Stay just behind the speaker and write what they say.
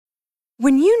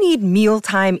When you need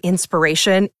mealtime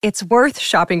inspiration, it's worth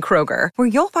shopping Kroger, where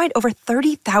you'll find over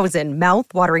 30,000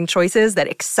 mouth-watering choices that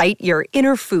excite your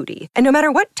inner foodie. And no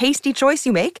matter what tasty choice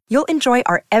you make, you'll enjoy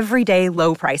our everyday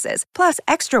low prices, plus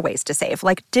extra ways to save,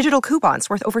 like digital coupons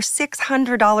worth over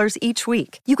 $600 each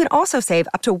week. You can also save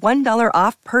up to $1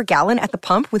 off per gallon at the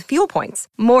pump with fuel points.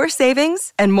 More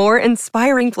savings and more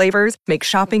inspiring flavors make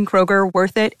shopping Kroger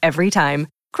worth it every time.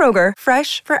 Kroger,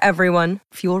 fresh for everyone.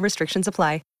 Fuel restrictions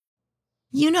apply.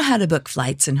 You know how to book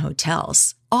flights and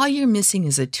hotels. All you're missing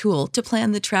is a tool to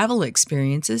plan the travel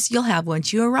experiences you'll have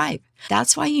once you arrive.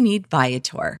 That's why you need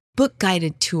Viator. Book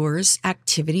guided tours,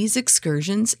 activities,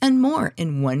 excursions, and more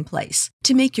in one place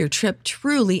to make your trip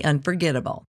truly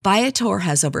unforgettable. Viator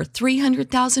has over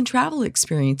 300,000 travel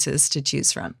experiences to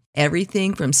choose from.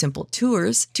 Everything from simple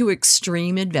tours to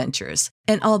extreme adventures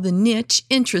and all the niche,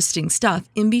 interesting stuff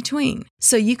in between.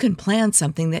 So you can plan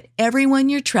something that everyone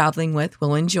you're traveling with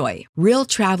will enjoy. Real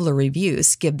traveler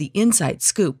reviews give the inside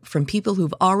scoop from people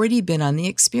who've already been on the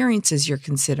experiences you're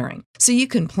considering. So you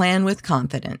can plan with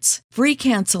confidence. Free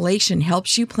cancellation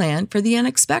helps you plan for the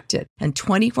unexpected. And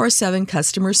 24/7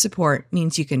 customer support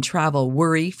means you can travel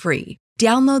worry-free.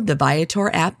 Download the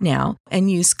Viator app now and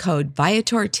use code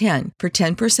Viator10 for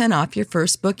 10% off your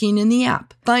first booking in the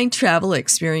app. Find travel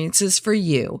experiences for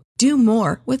you. Do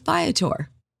more with Viator.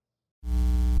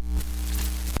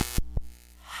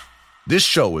 This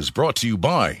show is brought to you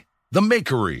by The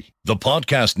Makery, the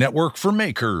podcast network for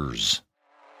makers.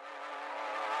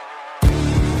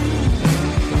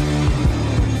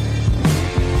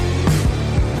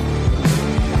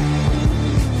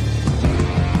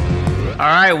 All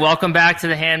right, welcome back to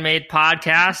the Handmade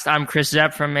Podcast. I'm Chris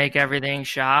Zepp from Make Everything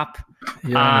Shop.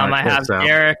 I have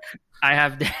Derek. I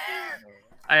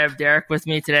have Derek with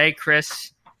me today.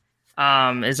 Chris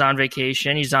is on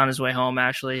vacation. He's on his way home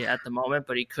actually at the moment,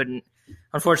 but he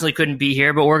unfortunately couldn't be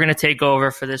here. But we're going to take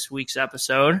over for this week's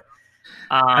episode.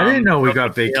 I didn't know we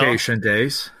got vacation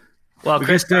days. Well,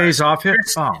 Chris get days off here.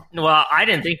 Well, I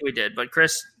didn't think we did, but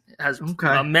Chris has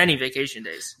many vacation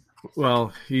days.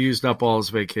 Well, he used up all his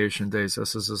vacation days.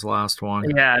 This is his last one.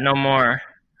 Yeah, no more.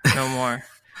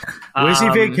 Where's he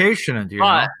vacationing? Do you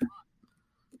know?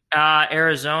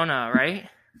 Arizona, right?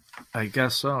 I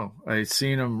guess so. I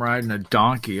seen him riding a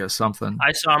donkey or something.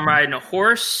 I saw him riding a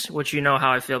horse, which you know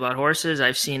how I feel about horses.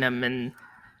 I've seen him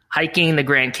hiking the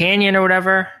Grand Canyon or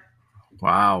whatever.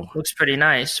 Wow. Looks pretty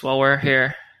nice while we're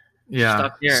here. Yeah.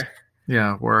 Stuck here.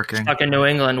 Yeah, working. Stuck in New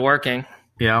England working.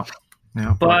 Yeah.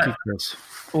 But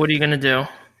what are you going to do?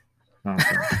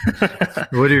 Okay.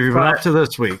 What have you been up to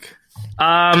this week?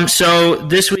 So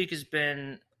this week has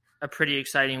been a pretty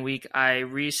exciting week. I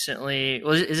recently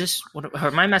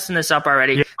am I messing this up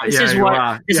already? Yeah, this is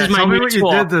my new tool. Tell me what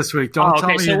you did this week. Don't tell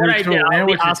me so your what new I tool.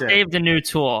 did, I'll save the new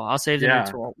tool. New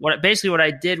tool. What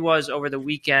I did was over the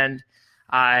weekend,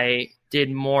 I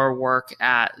did more work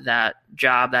at that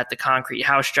job, at the concrete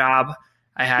house job.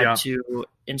 I had to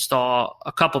install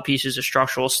a couple pieces of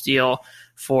structural steel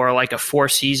for like a Four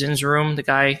Seasons room. The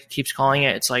guy keeps calling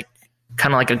it. It's like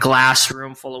kind of like a glass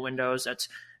room full of windows that's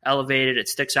elevated. It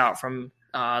sticks out from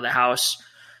the house,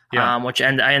 which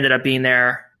I ended up being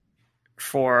there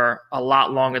for a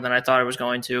lot longer than I thought I was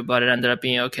going to, but it ended up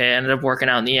being okay. I ended up working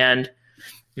out in the end.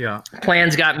 Yeah.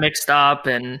 Plans got mixed up,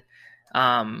 and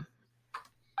I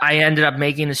ended up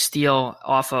making the steel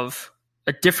off of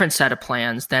a different set of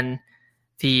plans than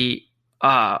the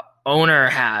owner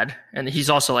had, and he's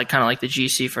also like kind of like the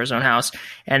GC for his own house.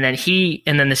 And then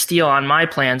the steel on my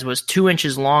plans was 2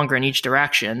 inches longer in each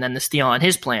direction than the steel on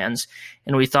his plans,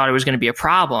 and we thought it was going to be a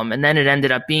problem. And then it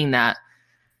ended up being that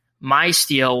my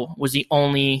steel was the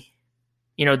only,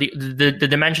 the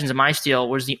dimensions of my steel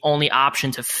was the only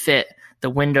option to fit the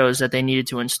windows that they needed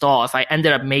to install. If I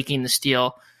ended up making the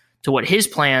steel to what his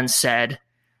plans said,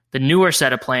 the newer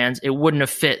set of plans, it wouldn't have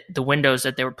fit the windows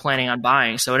that they were planning on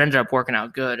buying. So it ended up working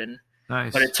out good.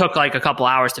 Nice. But it took like a couple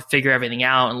hours to figure everything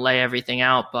out and lay everything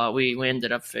out. But we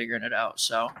ended up figuring it out.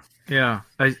 So yeah,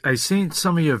 I seen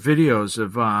some of your videos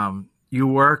of you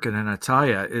working, and I tell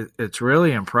you, it's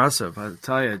really impressive. I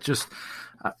tell you,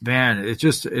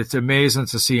 it's amazing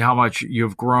to see how much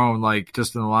you've grown, like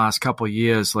just in the last couple of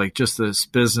years. Like just this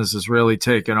business has really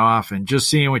taken off, and just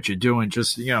seeing what you're doing,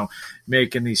 just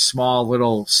making these small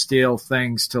little steel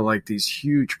things to like these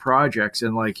huge projects,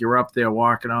 and like you're up there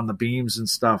walking on the beams and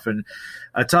stuff. And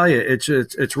I tell you,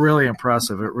 it's really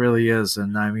impressive. It really is.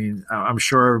 And I mean, I'm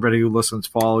sure everybody who listens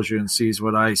follows you and sees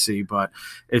what I see, but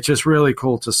it's just really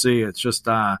cool to see. It's just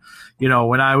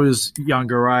when I was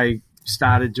younger, I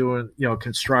started doing,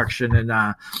 construction,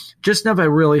 and just never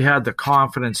really had the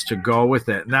confidence to go with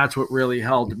it. And that's what really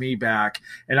held me back.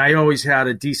 And I always had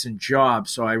a decent job,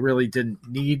 so I really didn't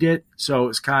need it. So it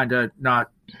was kind of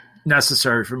not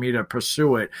necessary for me to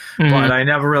pursue it. But I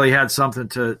never really had something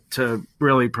to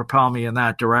really propel me in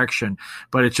that direction.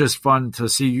 But it's just fun to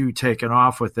see you taking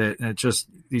off with it. And it's just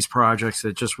these projects,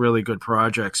 they're just really good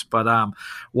projects. But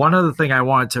one other thing I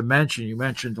wanted to mention, you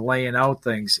mentioned laying out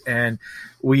things, and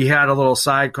we had a little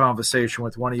side conversation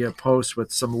with one of your posts with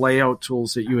some layout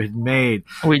tools that you had made.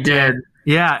 We did.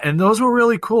 Yeah, and those were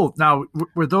really cool. Now,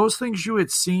 were those things you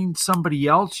had seen somebody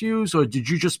else use, or did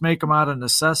you just make them out of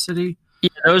necessity? Yeah,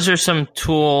 those are some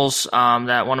tools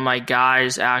that one of my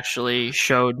guys actually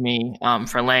showed me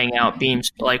for laying out beams,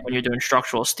 like when you're doing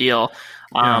structural steel.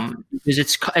 Because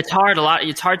it's hard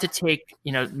it's hard to take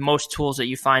most tools that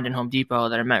you find in Home Depot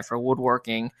that are meant for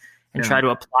woodworking and try to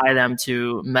apply them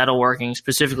to metalworking,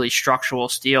 specifically structural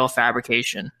steel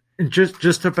fabrication. And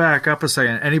just to back up a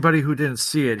second, anybody who didn't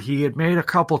see it, he had made a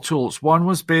couple tools. One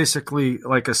was basically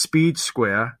like a speed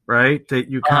square, right? That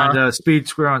you kind of speed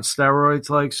square on steroids,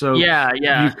 like, so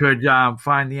you could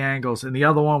find the angles. And the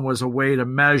other one was a way to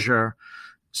measure,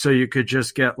 so you could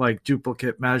just get like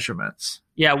duplicate measurements.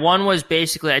 Yeah, one was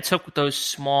basically I took those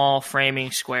small framing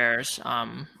squares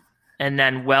and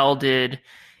then welded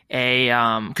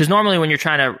because normally when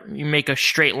you make a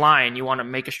straight line, you want to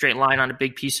make a straight line on a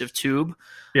big piece of tube.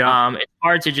 Yeah. It's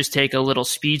hard to just take a little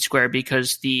speed square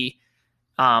because the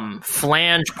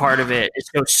flange part of it is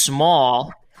so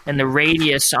small and the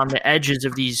radius on the edges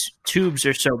of these tubes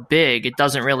are so big, it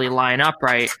doesn't really line up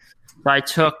right. So I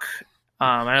took,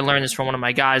 and I learned this from one of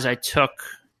my guys, I took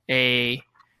a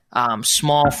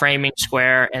small framing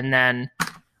square and then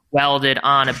welded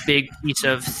on a big piece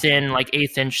of thin, like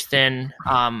 1/8 inch thin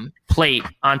plate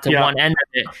onto one end of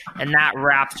it, and that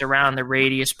wraps around the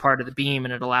radius part of the beam,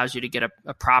 and it allows you to get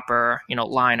a proper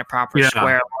line, a proper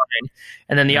square line.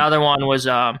 And then the other one was,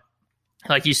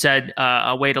 like you said,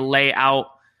 a way to lay out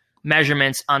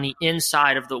measurements on the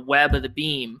inside of the web of the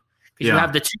beam. Because you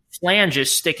have the two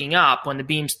flanges sticking up. When the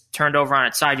beam's turned over on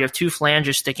its side, you have two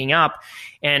flanges sticking up,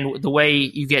 and the way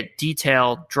you get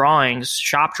detailed drawings,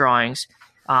 shop drawings,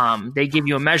 they give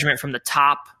you a measurement from the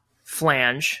top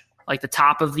flange, like the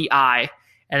top of the eye,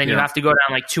 and then you have to go down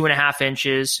like 2.5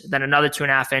 inches, then another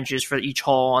 2.5 inches for each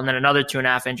hole, and then another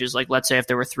 2.5 inches, like let's say if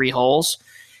there were 3 holes.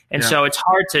 And so it's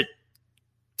hard to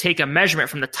take a measurement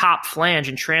from the top flange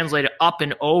and translate it up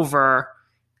and over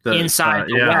inside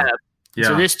the web. Yeah.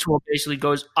 So this tool basically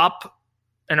goes up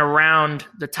and around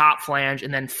the top flange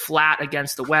and then flat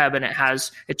against the web, and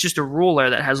it's just a ruler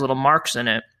that has little marks in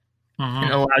it. And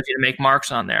it allows you to make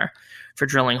marks on there for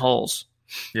drilling holes.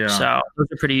 Yeah. So those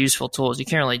are pretty useful tools. You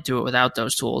can't really do it without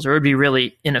those tools, or it would be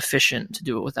really inefficient to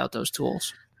do it without those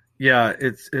tools. Yeah,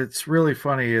 it's really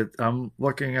funny. I'm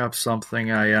looking up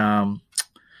something. I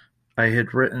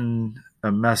had written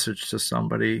a message to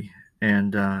somebody,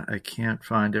 and I can't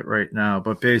find it right now.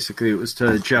 But basically, it was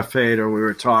to Jeff Fader. We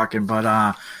were talking,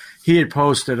 but he had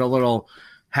posted a little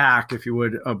hack, if you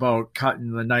would, about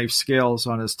cutting the knife scales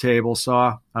on his table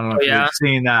saw. I don't know if you've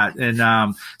seen that.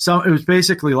 And so it was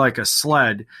basically like a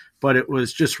sled, but it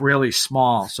was just really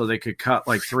small, so they could cut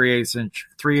like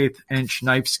 3/8 inch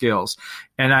knife scales.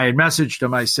 And I had messaged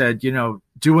him. I said,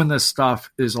 doing this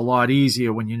stuff is a lot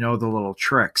easier when you know the little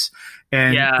tricks.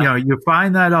 And you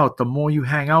find that out the more you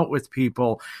hang out with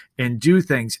people and do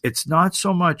things. It's not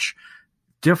so much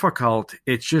difficult.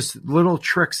 It's just little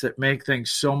tricks that make things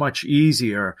so much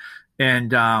easier, and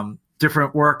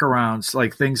different workarounds,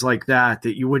 like things like that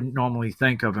you wouldn't normally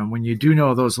think of. And when you do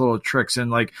know those little tricks and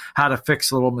like how to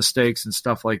fix little mistakes and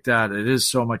stuff like that, it is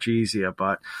so much easier.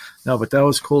 But that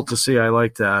was cool to see. I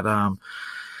like that.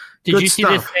 Did you see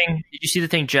the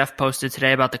thing Jeff posted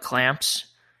today about the clamps?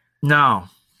 No.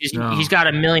 He's got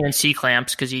 1 million C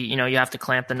clamps because you have to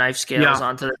clamp the knife scales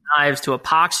onto the knives to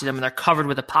epoxy them, and they're covered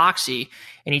with epoxy.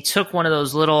 And he took one of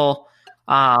those little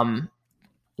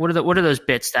what are those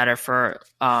bits that are for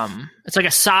it's like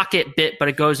a socket bit, but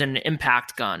it goes in an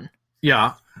impact gun.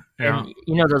 Yeah. And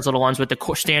those little ones with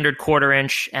the standard 1/4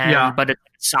 inch but it's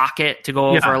a socket to go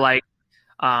over like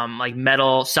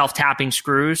metal self-tapping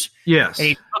screws. Yes. And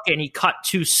he took it and he cut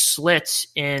 2 slits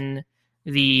in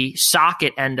the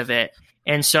socket end of it.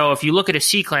 And so if you look at a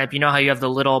C-clamp, you know how you have the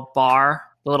little bar,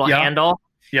 the little handle?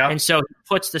 Yeah. And so he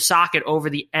puts the socket over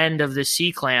the end of the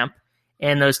C-clamp,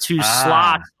 and those 2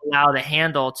 slots allow the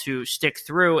handle to stick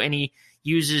through. And he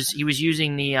was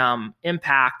using the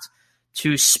impact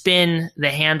to spin the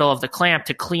handle of the clamp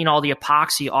to clean all the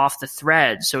epoxy off the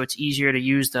thread, so it's easier to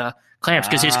use the clamps.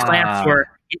 Because his clamps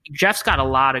Jeff's got a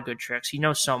lot of good tricks. He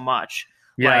knows so much.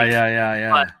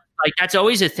 Yeah. But like that's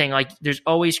always a thing. Like there's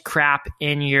always crap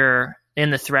in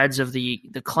the threads of the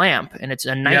clamp, and it's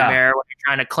a nightmare when you're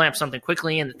trying to clamp something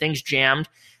quickly and the thing's jammed.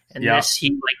 And this,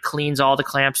 he like cleans all the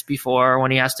clamps before when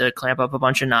he has to clamp up a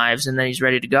bunch of knives, and then he's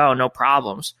ready to go, no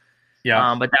problems.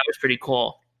 Yeah, but that was pretty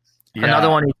cool. Yeah. Another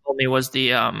one he told me was the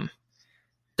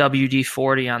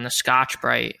WD-40 on the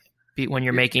Scotch-Brite. When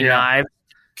you're making knives,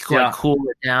 cool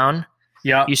it down.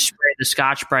 Yeah, you spray the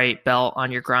Scotch-Brite belt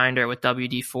on your grinder with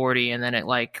WD-40, and then it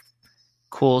like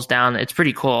cools down. It's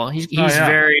pretty cool. He's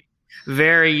very,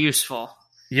 very useful.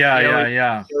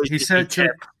 Yeah. He's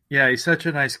such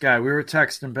a nice guy. We were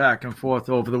texting back and forth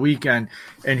over the weekend,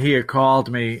 and he had called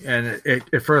me, and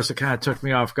at first it kind of took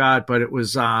me off guard, but it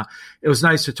was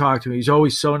nice to talk to him. He's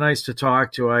always so nice to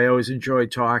talk to. I always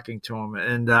enjoyed talking to him,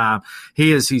 and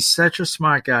he's such a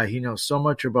smart guy. He knows so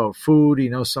much about food. He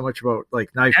knows so much about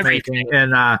like knife making,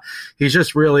 and he's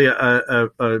just really a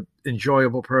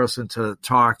enjoyable person to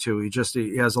talk to.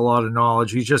 He has a lot of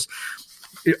knowledge.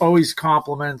 He always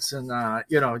compliments, and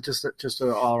just an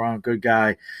all around good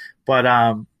guy. But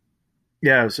I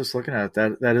was just looking at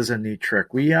it. That is a neat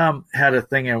trick. We had a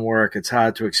thing in work. It's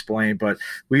hard to explain, but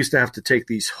we used to have to take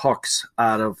these hooks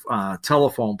out of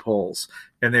telephone poles,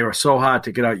 and they were so hard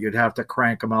to get out. You'd have to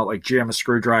crank them out, like jam a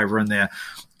screwdriver in there.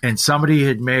 And somebody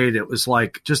had made it was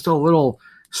like just a little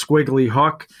squiggly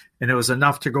hook, and it was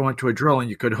enough to go into a drill, and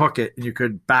you could hook it and you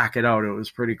could back it out. It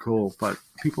was pretty cool. But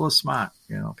people are smart,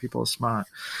 people are smart.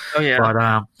 Oh yeah.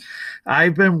 But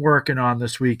I've been working on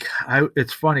this week.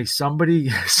 It's funny. Somebody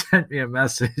sent me a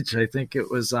message. I think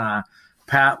it was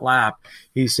Pat Lapp.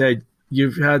 He said,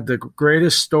 "You've had the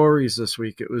greatest stories this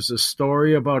week. It was a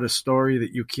story about a story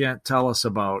that you can't tell us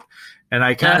about." And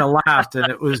I kind of laughed,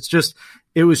 and it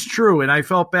was true. And I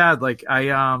felt bad. Like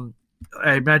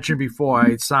I mentioned before, I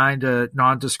had signed a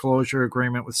non-disclosure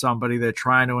agreement with somebody. They're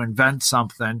trying to invent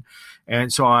something.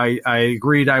 And so I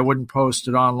agreed I wouldn't post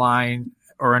it online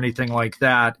or anything like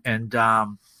that. And,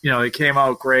 it came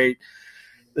out great,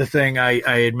 the thing I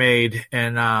had made.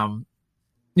 And,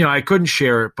 I couldn't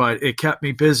share it, but it kept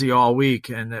me busy all week.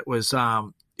 And it was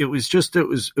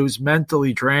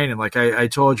mentally draining. Like I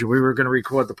told you, we were going to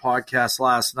record the podcast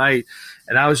last night,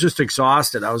 and I was just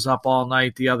exhausted. I was up all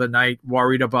night the other night,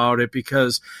 worried about it,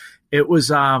 because it was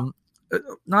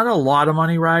not a lot of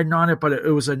money riding on it, but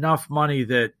it was enough money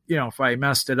that, if I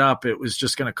messed it up, it was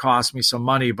just going to cost me some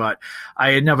money. But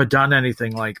I had never done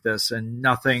anything like this, and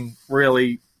nothing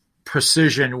really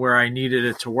precision where I needed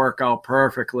it to work out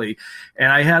perfectly.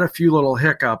 And I had a few little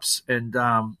hiccups, and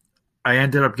I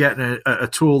ended up getting a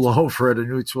tool over it, a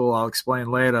new tool I'll explain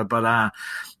later. But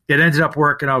it ended up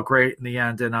working out great in the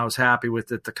end, and I was happy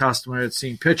with it. The customer had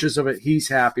seen pictures of it. He's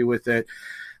happy with it.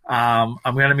 I'm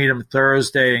going to meet him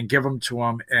Thursday and give them to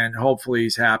him, and hopefully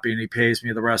he's happy and he pays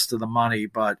me the rest of the money.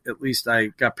 But at least I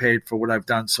got paid for what I've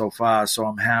done so far, so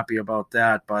I'm happy about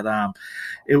that. But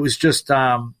it was just,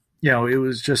 it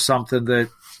was just something that,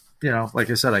 like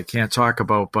I said, I can't talk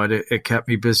about, but it kept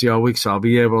me busy all week, so I'll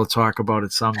be able to talk about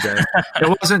it someday.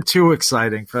 It wasn't too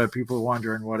exciting for people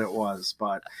wondering what it was,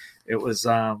 but it was,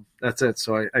 that's it.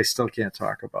 So I still can't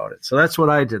talk about it. So that's what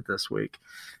I did this week.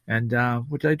 And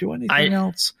would I do anything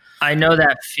else? I know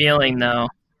that feeling though,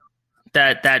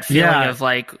 that feeling of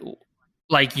like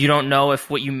you don't know if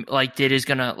what you did is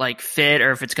going to fit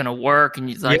or if it's going to work. And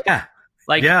you can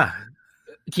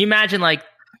you imagine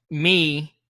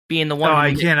me being the one,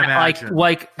 I can't imagine.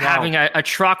 Having a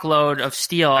truckload of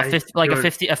steel, a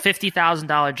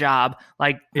 $50,000 job,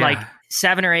 like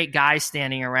 7 or 8 guys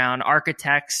standing around,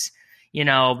 architects,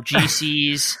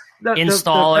 GCs,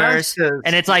 installers,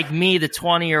 and it's like me, the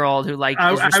 20-year-old who is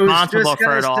responsible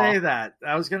for it all.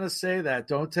 I was going to say that.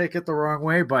 Don't take it the wrong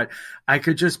way, but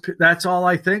that's all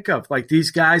I think of. Like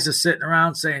these guys are sitting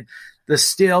around saying, the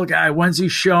steel guy, when's he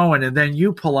showing? And then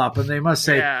you pull up and they must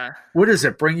say, what is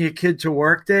it? Bring your kid to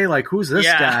work day? Like, who's this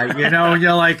guy? And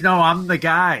you're like, no, I'm the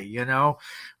guy,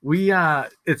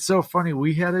 it's so funny.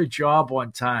 We had a job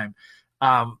one time.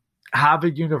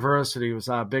 Harvard University was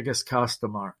our biggest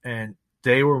customer, and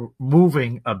they were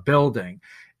moving a building,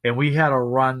 and we had to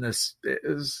run this. It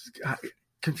was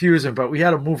confusing, but we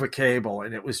had to move a cable,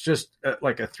 and it was just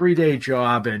like a 3-day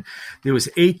job, and there was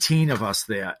 18 of us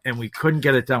there, and we couldn't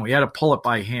get it done. We had to pull it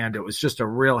by hand. It was just a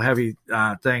real heavy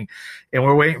thing, and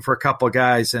we're waiting for a couple of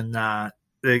guys, and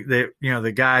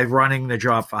the guy running the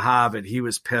job for Harvard, he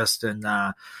was pissed, and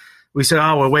we said,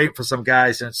 we're waiting for some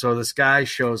guys, and so this guy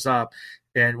shows up.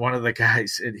 And one of the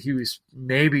guys, and he was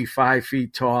maybe 5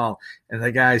 feet tall, and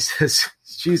the guy says,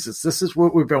 Jesus, this is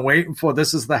what we've been waiting for.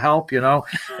 This is the help,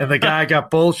 And the guy got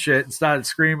bullshit and started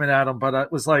screaming at him. But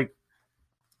it was like,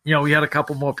 we had a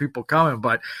couple more people coming,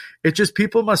 but it just,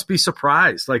 people must be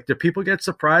surprised. Like, do people get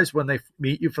surprised when they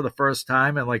meet you for the first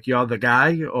time and like you're the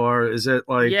guy, or is it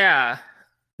like, yeah,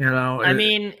 I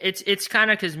mean, it's kind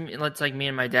of because it's like me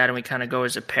and my dad, and we kind of go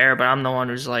as a pair, but I'm the one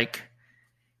who's like,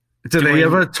 do they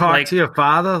ever talk to your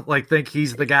father? Like, think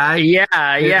he's the guy? Yeah.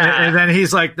 And then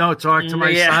he's like, no, talk to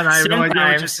my son. I have no idea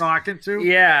what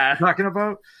you're talking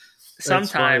about.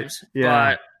 Sometimes.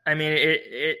 But I mean,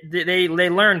 they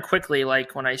learn quickly.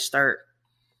 Like when I start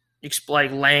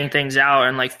like laying things out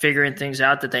and like figuring things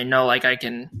out, that they know, like I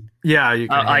can,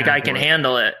 I can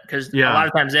handle it. Cause a lot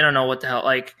of times they don't know what the hell,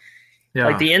 like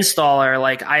the installer,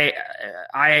 like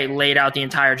I laid out the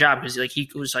entire job because like he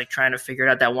was like trying to figure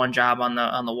out that one job on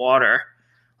the water.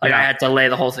 Like I had to lay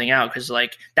the whole thing out because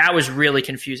like that was really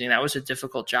confusing. That was a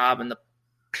difficult job, and the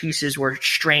pieces were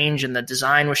strange, and the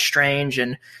design was strange,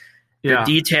 and the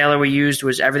detailer we used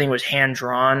everything was hand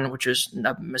drawn, which was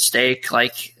a mistake.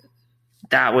 Like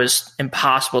that was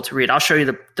impossible to read. I'll show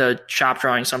you the shop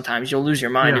drawing. Sometimes you'll lose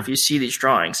your mind if you see these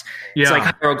drawings. It's like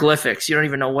hieroglyphics. You don't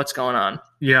even know what's going on.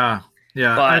 Yeah.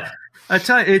 But I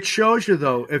tell you, it shows you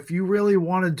though, if you really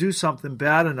want to do something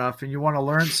bad enough and you want to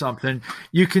learn something,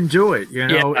 you can do it.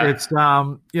 It's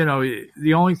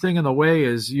the only thing in the way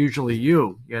is usually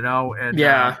you. And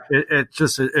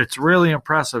it's really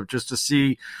impressive just to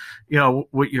see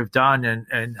what you've done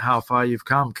and how far you've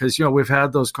come. Because we've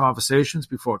had those conversations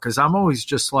before. Because I'm always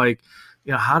just like,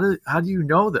 how do you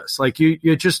know this? Like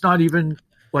you're just not even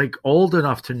like old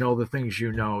enough to know the things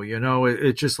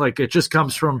it just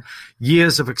comes from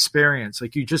years of experience.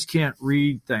 Like you just can't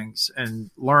read things and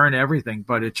learn everything,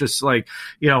 but it's just like,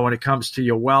 when it comes to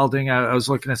your welding, I was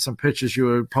looking at some pictures you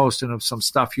were posting of some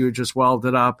stuff you had just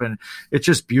welded up, and it's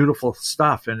just beautiful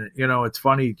stuff. And, it's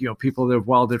funny, people that have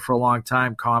welded for a long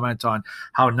time comment on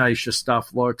how nice your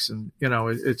stuff looks. And,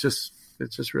 it's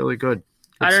just really good.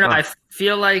 I don't know. I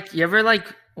feel like you ever like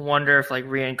wonder if like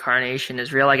reincarnation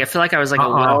is real. Like I feel like I was like a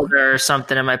welder or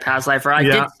something in my past life, or I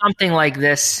did something like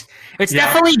this. It's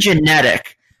definitely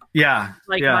genetic.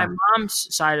 My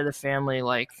mom's side of the family,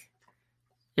 like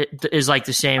it is like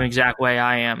the same exact way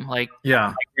I am. Like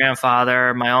my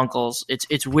grandfather, my uncles.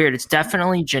 It's weird. It's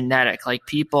definitely genetic. Like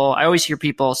people, I always hear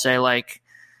people say like,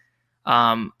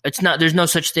 it's not, there's no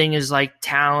such thing as like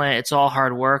talent. It's all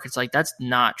hard work. It's like, that's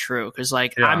not true. Cause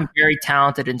like I'm very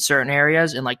talented in certain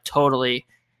areas and like totally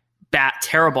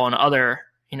terrible in other,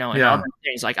 other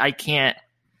things. Like I can't,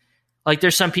 like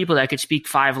there's some people that could speak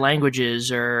 5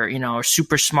 languages or, or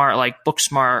super smart, like book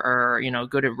smart or,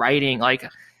 good at writing.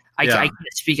 Like I can't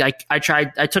speak.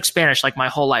 I took Spanish like my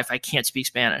whole life. I can't speak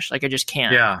Spanish. Like I just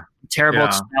can't. I'm terrible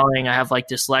at spelling. I have like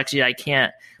dyslexia. I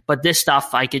can't. But this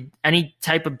stuff, I could, any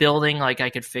type of building, like I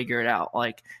could figure it out.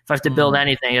 Like if I have to build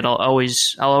anything, I'll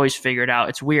always figure it out.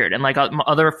 It's weird. And like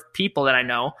other people that I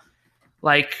know,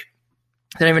 like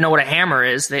they don't even know what a hammer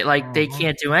is. They they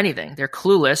can't do anything. They're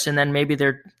clueless. And then maybe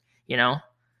they're, a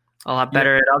lot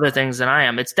better at other things than I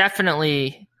am. It's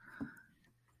definitely.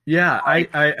 Yeah,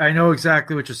 I know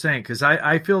exactly what you're saying. Cause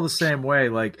I feel the same way.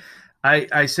 Like,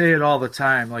 I say it all the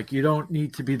time. Like, you don't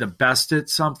need to be the best at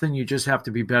something. You just have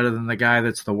to be better than the guy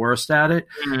that's the worst at it.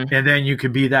 Mm-hmm. And then you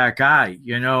can be that guy,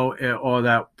 or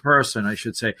that person, I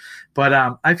should say.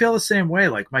 But I feel the same way.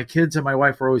 Like, my kids and my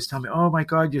wife are always telling me, oh, my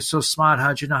God, you're so smart.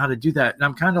 How'd you know how to do that? And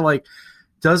I'm kind of like,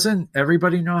 doesn't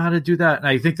everybody know how to do that? And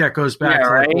I think that goes back to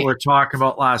like what we were talking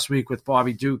about last week with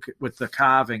Bobby Duke with the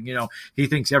carving. He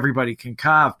thinks everybody can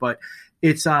carve. But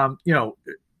it's,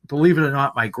 believe it or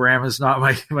not, my grammar's not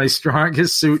my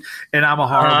strongest suit, and I'm a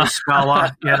horrible speller,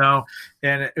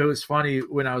 And it was funny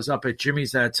when I was up at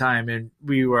Jimmy's that time, and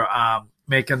we were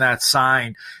making that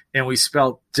sign, and we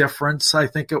spelled difference, I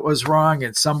think it was wrong,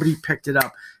 and somebody picked it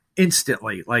up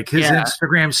instantly. Like his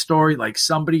Instagram story, like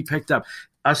somebody picked up.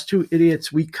 Us two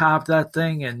idiots, we carved that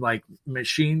thing and like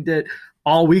machined it.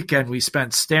 All weekend we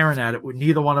spent staring at it.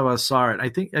 Neither one of us saw it. I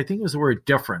think it was the word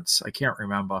difference. I can't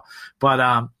remember,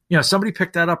 but somebody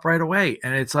picked that up right away,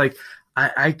 and it's like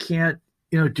I can't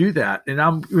do that. And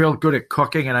I'm real good at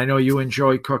cooking, and I know you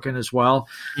enjoy cooking as well.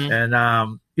 Mm-hmm.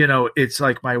 And it's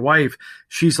like my wife,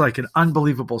 she's like an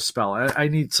unbelievable speller. I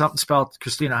need something spelled.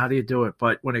 Christina, how do you do it?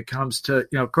 But when it comes to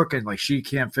cooking, like she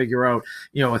can't figure out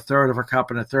a third of a cup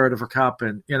and a third of a cup,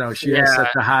 and she has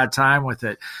such a hard time with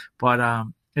it. But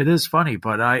it is funny,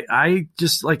 but I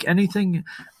just like anything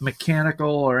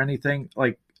mechanical or anything,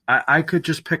 like I could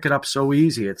just pick it up so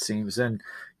easy, it seems. And,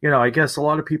 I guess a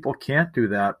lot of people can't do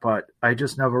that, but I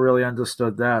just never really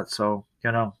understood that. So,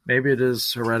 maybe it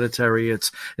is hereditary.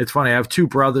 It's funny. I have 2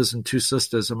 brothers and 2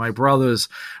 sisters, and my brothers,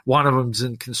 one of them's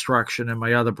in construction, and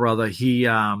my other brother, he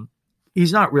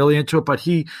he's not really into it, but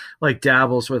he like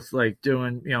dabbles with like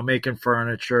doing, making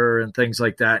furniture and things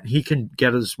like that. He can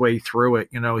get his way through it.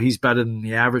 He's better than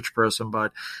the average person,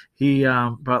 but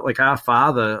but like my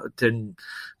father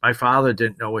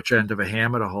didn't know which end of a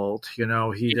hammer to hold. He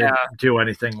didn't do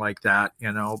anything like that,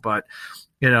 but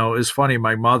it's funny.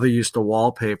 My mother used to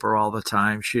wallpaper all the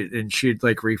time. She'd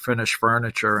like refinish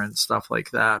furniture and stuff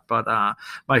like that. But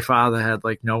my father had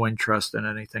like no interest in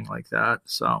anything like that.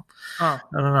 So I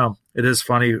don't know. It is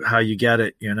funny how you get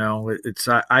it.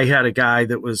 I had a guy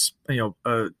that was,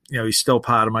 he's still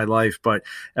part of my life, but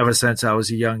ever since I was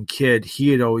a young kid, he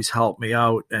had always helped me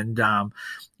out. And,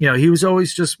 he was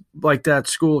always just like that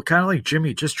school, kind of like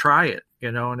Jimmy, just try it,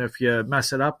 and if you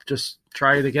mess it up, just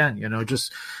try it again,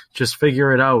 just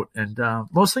figure it out. And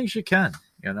most things you can,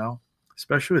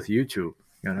 especially with YouTube,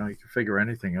 you can figure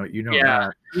anything out,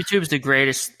 that. YouTube's the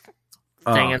greatest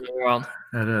thing in the world.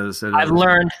 It is. I've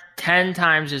learned 10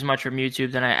 times as much from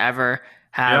YouTube than I ever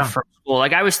have from school.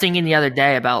 Like I was thinking the other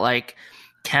day about like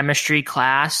chemistry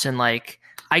class, and like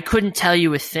I couldn't tell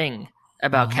you a thing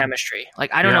about chemistry.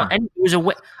 Like I don't know. And it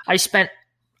was I spent,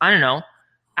 I don't know,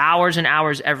 hours and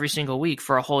hours every single week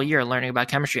for a whole year learning about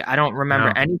chemistry. I don't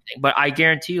remember anything, but I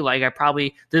guarantee you, like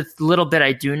the little bit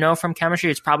I do know from chemistry,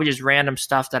 it's probably just random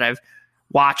stuff that I've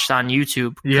watched on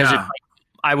YouTube because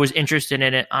I was interested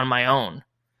in it on my own.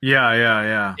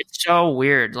 Yeah. It's so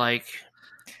weird. Like,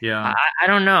 I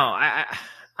don't know.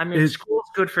 I mean, school's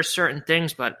good for certain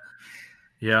things, but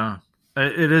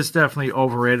it is definitely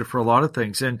overrated for a lot of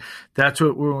things. And that's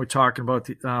what we were talking about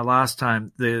last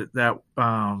time, that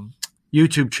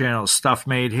YouTube channel, Stuff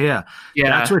Made Here.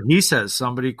 That's what he says.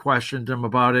 Somebody questioned him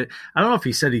about it. I don't know if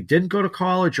he said he didn't go to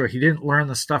college or he didn't learn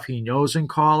the stuff he knows in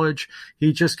college.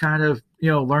 He just kind of,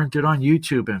 learned it on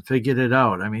YouTube and figured it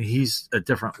out. I mean, he's a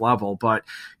different level, but,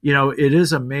 it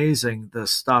is amazing the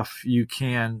stuff you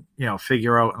can,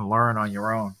 figure out and learn on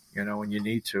your own, when you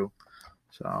need to.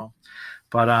 So,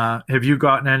 but have you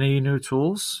gotten any new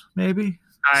tools maybe?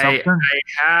 I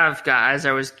have, guys.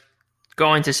 I was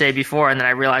going to say before, and then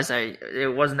I realized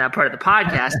it wasn't that part of the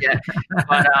podcast yet.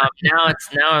 But now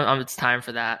it's time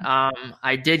for that.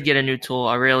 I did get a new tool,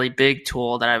 a really big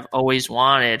tool that I've always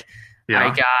wanted. I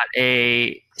got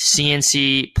a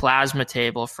CNC plasma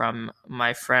table from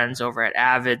my friends over at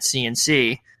Avid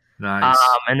CNC. Nice.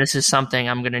 And this is something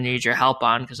I'm going to need your help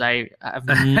on because I've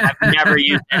never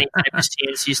used any type of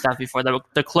CNC stuff before.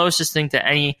 The closest thing to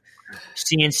any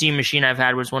CNC machine I've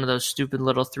had was one of those stupid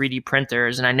little 3D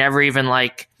printers, and I never even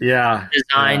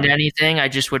designed anything. I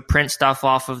just would print stuff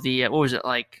off of the what was it,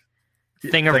 like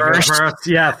Thingiverse?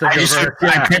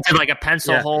 I printed like a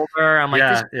pencil holder. I'm like,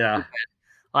 this is stupid.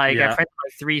 I printed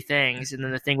like 3 things, and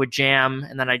then the thing would jam,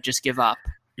 and then I'd just give up.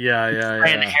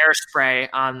 Spraying hairspray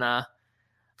on the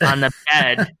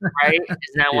bed, right? Isn't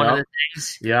that one of the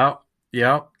things? Yep.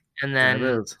 And then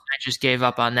I just gave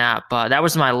up on that. But that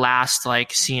was my last like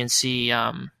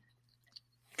CNC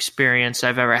experience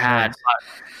I've ever had. Right.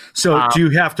 So do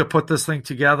you have to put this thing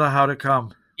together? How'd it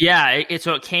come? Yeah,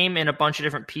 so it came in a bunch of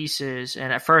different pieces.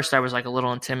 And at first I was like a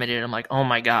little intimidated. I'm like, oh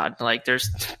my God, like there's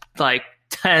like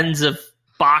tens of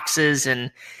boxes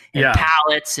and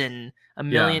pallets and a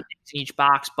million things in each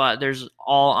box. But there's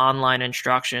all online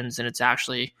instructions, and it's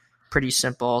actually pretty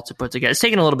simple to put together. It's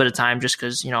taking a little bit of time just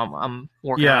because, I'm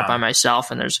working on it by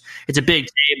myself, and it's a big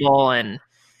table, and,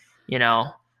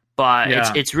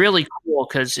 but it's really cool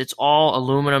because it's all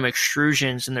aluminum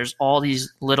extrusions, and there's all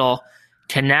these little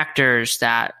connectors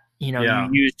that, you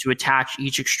use to attach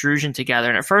each extrusion together.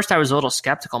 And at first I was a little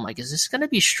skeptical. I'm like, is this going to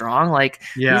be strong? Like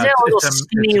these are little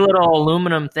skinny little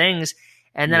aluminum things.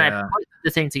 And then I put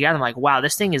the thing together. I'm like, wow,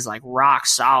 this thing is like rock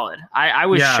solid. I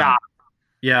was shocked.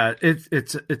 Yeah,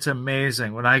 it's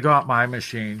amazing. When I got my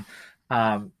machine,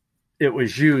 it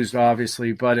was used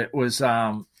obviously, but it was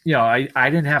I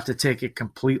didn't have to take it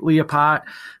completely apart.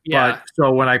 But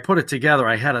so when I put it together,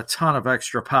 I had a ton of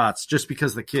extra parts just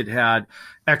because the kid had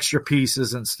extra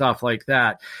pieces and stuff like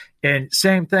that. And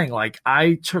same thing, like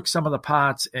I took some of the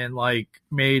parts and like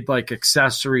made like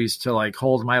accessories to like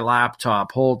hold my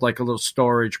laptop, hold like a little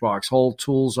storage box, hold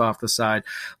tools off the side,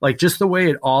 like just the way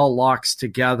it all locks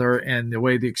together and the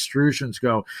way the extrusions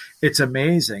go. It's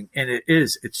amazing. And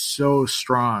it's so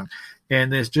strong,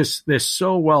 and they're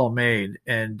so well made.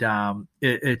 And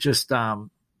it's just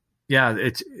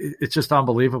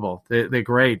unbelievable. They're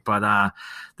great, but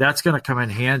that's going to come in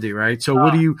handy, right? So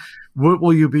what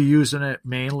will you be using it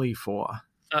mainly for?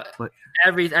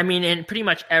 In pretty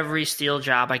much every steel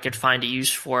job I could find a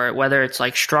use for it, whether it's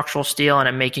like structural steel and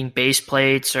I'm making base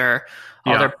plates or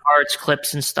other parts,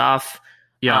 clips and stuff.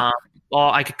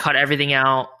 I could cut everything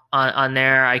out. on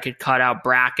there. I could cut out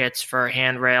brackets for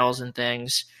handrails and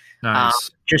things.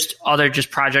 Nice. Just other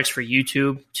projects for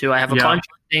YouTube too. I have a bunch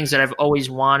of things that I've always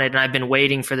wanted, and I've been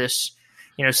waiting for this,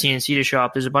 CNC to show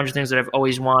up. There's a bunch of things that I've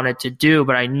always wanted to do,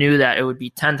 but I knew that it would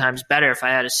be 10 times better if I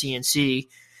had a CNC.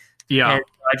 Yeah. And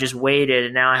I just waited,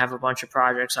 and now I have a bunch of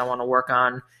projects I want to work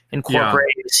on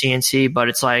incorporating CNC, but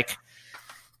it's like,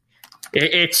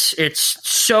 it's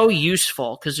so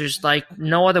useful because there's like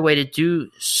no other way to do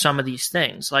some of these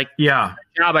things. Like the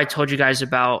job I told you guys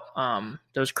about,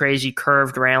 those crazy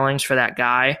curved railings for that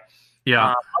guy.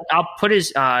 Yeah. I'll put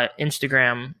his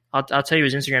Instagram. I'll tell you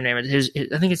his Instagram name.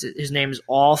 I think his name is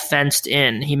All Fenced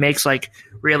In. He makes like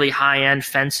really high end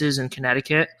fences in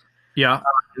Connecticut. Yeah.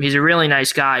 He's a really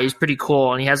nice guy. He's pretty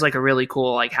cool, and he has like a really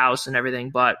cool like house and everything,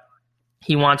 but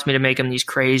he wants me to make him these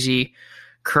crazy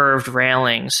curved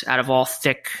railings out of all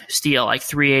thick steel, like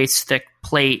 3/8 thick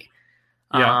plate,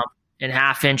 and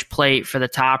 1/2 inch plate for the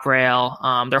top rail.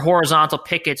 They're horizontal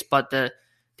pickets, but the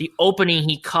opening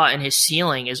he cut in his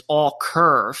ceiling is all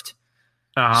curved.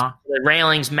 So the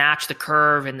railings match the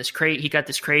curve, and he got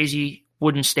this crazy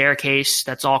wooden staircase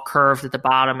that's all curved at the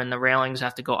bottom, and the railings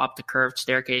have to go up the curved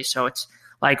staircase. So it's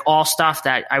like all stuff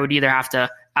that I would either have to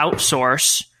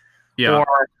outsource or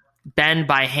bend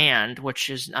by hand,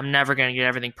 which is I'm never going to get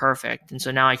everything perfect. And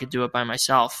so now I could do it by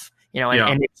myself,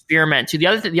 and experiment too.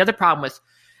 The other problem with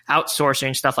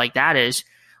outsourcing stuff like that is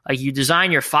like you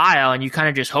design your file and you kind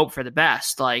of just hope for the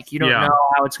best. Like you don't know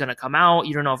how it's going to come out.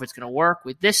 You don't know if it's going to work.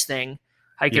 With this thing,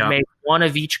 I could make one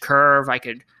of each curve. I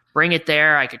could bring it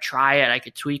there. I could try it. I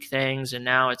could tweak things. And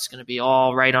now it's going to be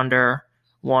all right under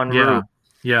one roof.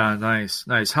 Yeah.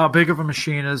 Nice. How big of a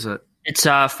machine is it? It's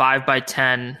a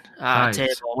 5x10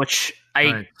 table, which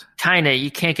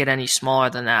you can't get any smaller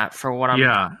than that for what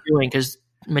I'm doing because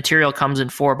material comes in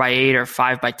 4x8 or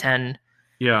 5x10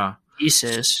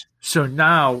 pieces. So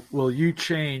now, will you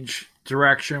change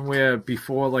direction where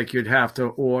before, like you'd have to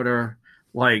order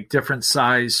like different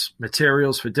size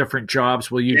materials for different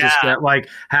jobs? Will you just get like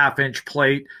 1/2 inch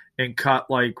plate and cut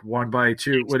like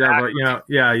 1x2, whatever,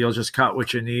 you'll just cut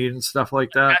what you need and stuff like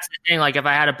that. That's the thing. Like if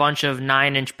I had a bunch of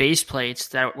 9-inch base plates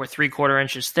that were 3/4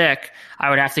 inches thick, I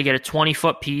would have to get a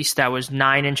 20-foot piece that was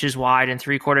 9 inches wide and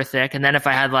 3/4 thick. And then if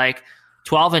I had like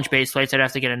 12-inch base plates, I'd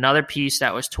have to get another piece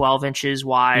that was 12 inches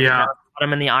wide. And put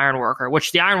them in the iron worker,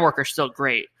 which the iron worker is still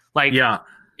great. Like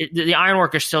the iron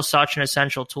worker is still such an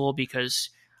essential tool because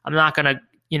I'm not going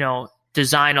to,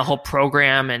 design a whole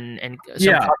program and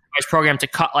some customized program to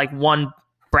cut like one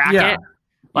bracket.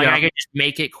 I could just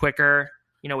make it quicker,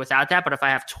 without that. But if I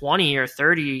have 20 or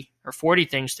 30 or 40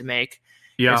 things to make,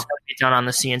 it's going to be done on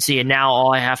the CNC. And now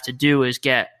all I have to do is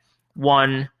get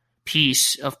one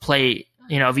piece of plate,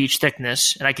 of each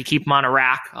thickness, and I could keep them on a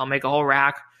rack. I'll make a whole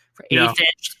rack for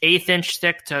 1/8 inch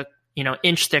thick to,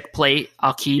 inch thick plate.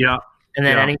 I'll keep. And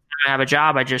then anytime I have a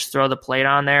job, I just throw the plate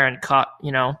on there and cut,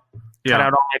 cut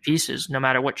out all my pieces, no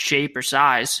matter what shape or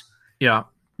size. Yeah.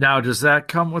 Now, does that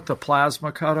come with the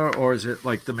plasma cutter, or is it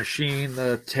like the machine,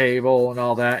 the table, and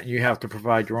all that, and you have to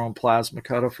provide your own plasma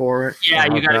cutter for it? Yeah,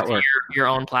 you got to get your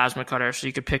own plasma cutter, so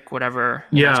you could pick whatever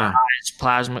size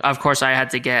plasma. Of course, I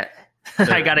had to get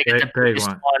I got to get the biggest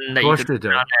one that you could put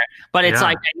on there. But it's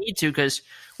like I need to because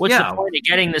what's the point of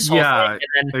getting this whole thing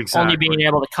and then only being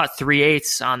able to cut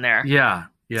 3/8 on there? Yeah.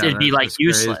 It'd be like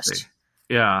useless. Crazy.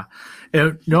 Yeah.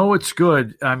 No, it's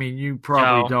good. I mean, you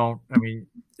probably don't. I mean,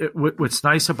 what's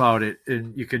nice about it,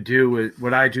 and you can do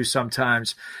what I do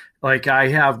sometimes, like I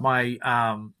have my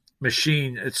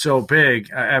machine, it's so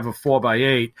big, I have a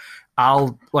 4x8.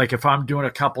 I'll, like, if I'm doing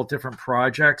a couple different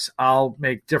projects, I'll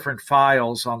make different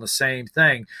files on the same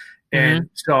thing. And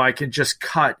so I can just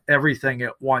cut everything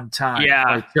at one time. Yeah.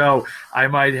 Like, so I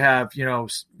might have,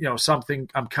 something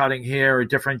I'm cutting here, a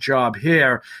different job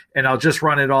here, and I'll just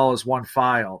run it all as one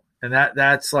file. And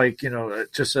that's like,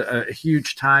 just a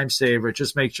huge time saver. It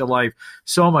just makes your life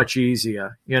so much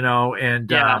easier,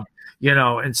 and,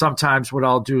 and sometimes what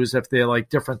I'll do is if they're like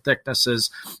different thicknesses,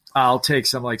 I'll take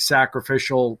some like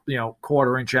sacrificial,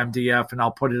 1/4 inch MDF and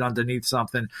I'll put it underneath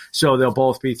something. So they'll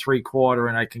both be 3/4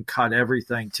 and I can cut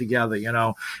everything together,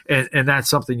 and that's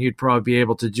something you'd probably be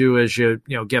able to do as you,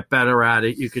 get better at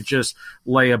it. You could just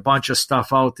lay a bunch of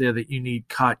stuff out there that you need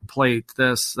cut, plate,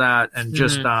 this, that, and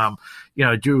just,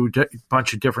 do a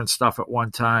bunch of different stuff at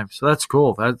one time. So that's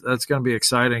cool. That's going to be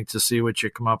exciting to see what you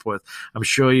come up with. I'm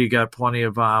sure you got plenty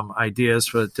of ideas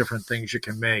for different things you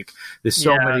can make. There's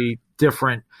so many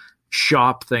different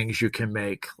shop things you can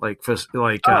make, like for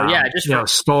storage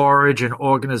and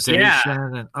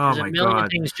organization, and there's a million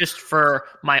things just for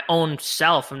my own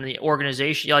self and the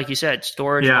organization, like you said,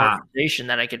 storage and organization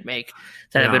that I could make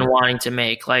that I've been wanting to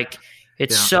make. Like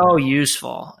It's so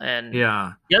useful. And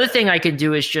the other thing I can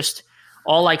do is just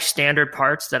all like standard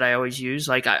parts that I always use.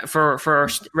 Like for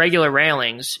regular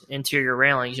railings, interior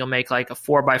railings, you'll make like a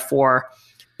 4x4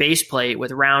 base plate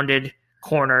with rounded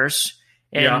corners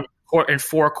and 4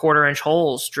 1/4-inch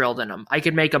holes drilled in them. I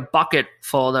could make a bucket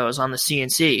full of those on the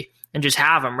CNC and just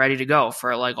have them ready to go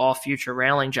for like all future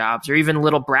railing jobs, or even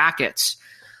little brackets.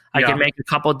 I can make a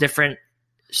couple different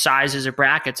sizes of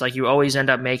brackets. Like you always end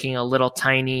up making a little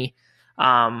tiny,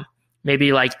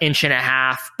 maybe like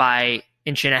 1.5 by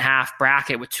 1.5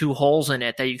 bracket with 2 holes in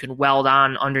it that you can weld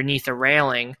on underneath a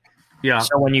railing. Yeah.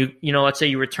 So when you let's say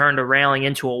you returned a railing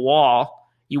into a wall,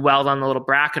 you weld on the little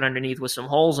bracket underneath with some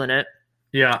holes in it.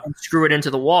 Yeah. And screw it into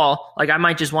the wall. Like I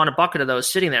might just want a bucket of those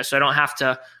sitting there so I don't have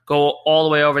to go all the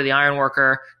way over to the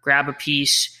ironworker, grab a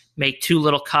piece, make 2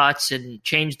 little cuts and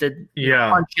change the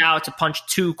punch out to punch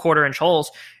 2 1/4-inch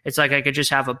holes. It's like I could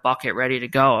just have a bucket ready to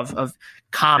go of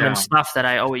common stuff that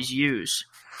I always use.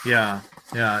 Yeah.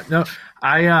 Yeah. No,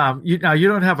 you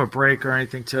don't have a brake or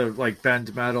anything to like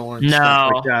bend metal and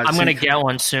stuff like that. I'm going to get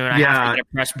one soon. I have to get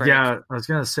a press brake. Yeah. I was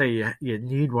going to say you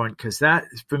need one, because that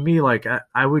for me, like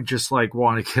I would just like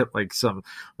want to get like some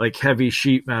like heavy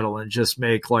sheet metal and just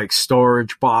make like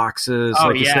storage boxes. Oh,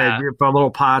 like you said, for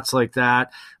little pots like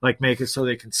that, like make it so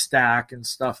they can stack and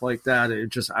stuff like that.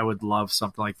 I would love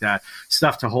something like that.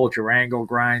 Stuff to hold your angle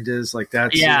grinders like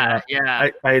that.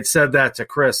 I had said that to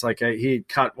Chris. Like he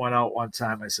cut one out one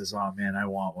time. I says, oh man, I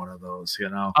want one of those,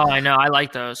 Oh, I know. I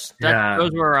like those.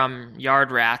 Those were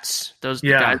yard rats. Those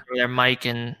guys were there, Mike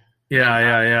and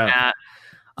Matt.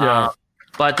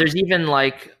 But there's even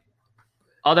like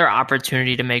other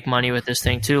opportunity to make money with this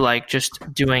thing too, like just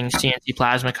doing CNC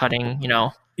plasma cutting, like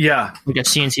a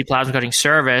CNC plasma cutting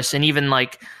service. And even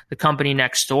like the company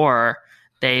next door,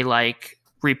 they like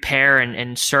repair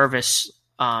and service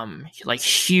like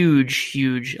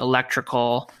huge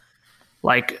electrical,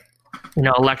 like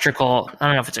electrical, I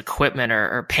don't know if it's equipment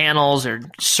or panels or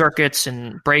circuits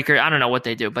and breakers. I don't know what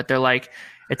they do, but they're like,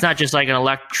 it's not just like an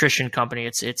electrician company.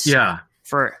 It's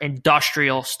for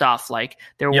industrial stuff. Like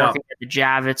they were working at the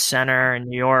Javits Center in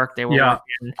New York. They were working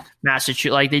in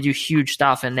Massachusetts. Like they do huge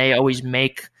stuff, and they always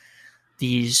make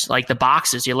these, like the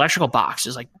boxes, the electrical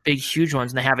boxes, like big, huge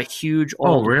ones. And they have a huge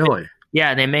old. Oh, really?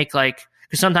 Yeah. They make like,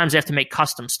 because sometimes they have to make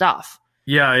custom stuff.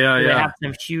 They have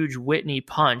some huge Whitney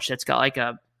punch that's got like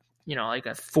a, like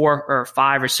a 4 or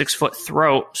 5 or 6 foot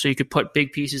throat, so you could put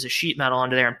big pieces of sheet metal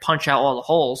under there and punch out all the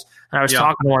holes. And I was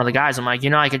talking to one of the guys. I'm like,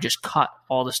 I could just cut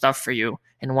all the stuff for you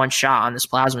in one shot on this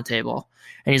plasma table.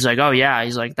 And he's like, oh yeah.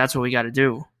 He's like, that's what we got to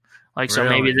do. Like, so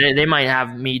maybe they might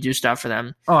have me do stuff for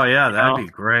them. Oh yeah, that'd be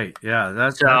great. Yeah,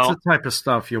 that's the type of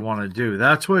stuff you want to do.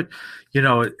 That's what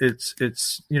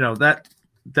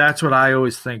that's what I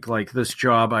always think. Like this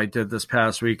job I did this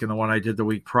past week and the one I did the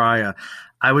week prior,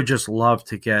 I would just love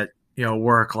to get,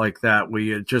 work like that where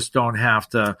you just don't have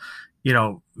to,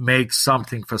 make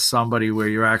something for somebody, where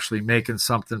you're actually making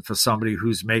something for somebody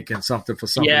who's making something for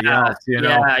somebody else, you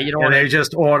don't and they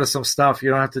just order some stuff. You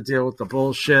don't have to deal with the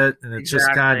bullshit. And it's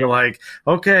just kind of like,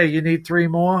 okay, you need 3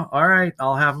 more. All right,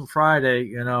 I'll have them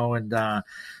Friday, and,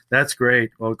 that's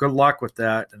great. Well, good luck with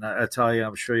that. And I tell you,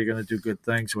 I'm sure you're going to do good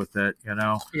things with it,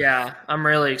 Yeah, I'm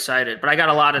really excited. But I got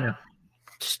a lot of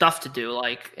stuff to do,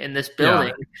 like in this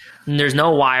building. And there's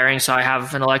no wiring, so I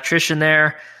have an electrician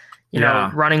there,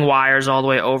 running wires all the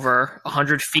way over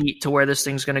 100 feet to where this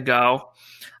thing's going to go.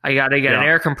 I got to get an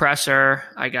air compressor.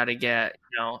 I got to get,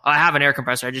 I have an air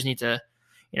compressor. I just need to,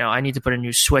 I need to put a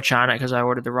new switch on it because I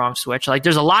ordered the wrong switch. Like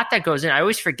there's a lot that goes in. I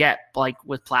always forget, like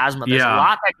with plasma, there's a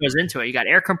lot that goes into it. You got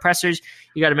air compressors.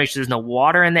 You got to make sure there's no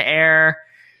water in the air.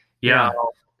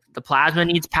 The plasma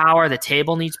needs power. The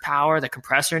table needs power. The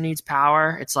compressor needs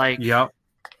power. It's like,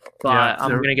 but I'm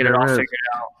going to get it all figured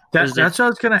out. That's what I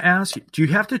was going to ask you. Do you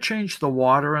have to change the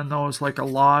water in those like a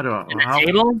lot? In the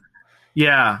table?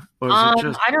 Yeah. Or is it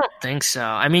just... I don't think so.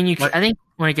 I mean, I think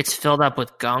when it gets filled up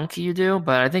with gunk, you do,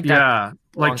 but I think that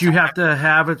like do you have to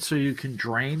have it so you can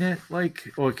drain it,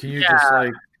 like, or can you just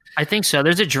like? I think so.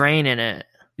 There's a drain in it.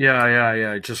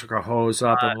 Yeah. Just like a hose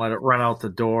up and let it run out the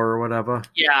door or whatever.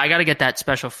 Yeah, I got to get that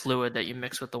special fluid that you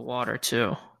mix with the water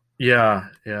too. Yeah.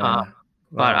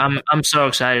 But I'm so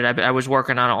excited. I was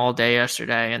working on it all day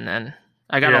yesterday, and then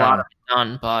I got a lot of it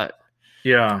done. But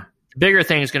the bigger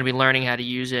thing is going to be learning how to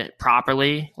use it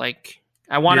properly. Like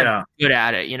I want to be good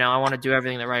at it. I want to do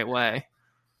everything the right way.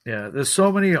 Yeah, there's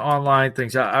so many online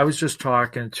things. I was just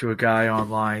talking to a guy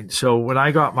online. So when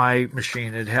I got my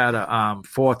machine, it had a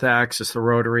 4th axis, the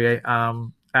rotary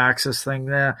axis thing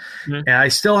there, and I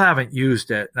still haven't used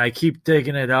it. And I keep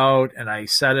digging it out, and I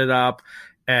set it up,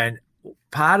 and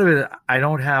part of it, I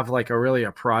don't have like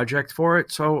a project for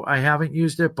it, so I haven't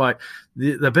used it. But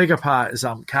the bigger part is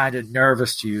I'm kind of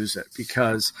nervous to use it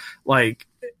because like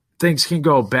things can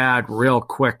go bad real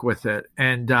quick with it.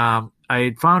 And I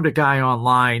had found a guy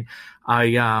online.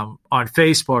 On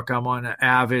Facebook, I'm on an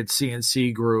avid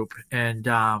CNC group, and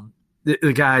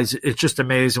the guys, it's just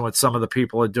amazing what some of the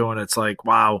people are doing. It's like,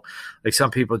 wow, like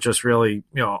some people just really,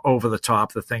 over the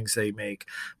top, the things they make.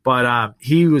 But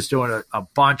he was doing a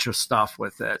bunch of stuff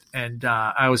with it. And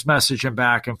I was messaging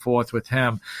back and forth with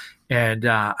him. And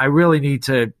I really need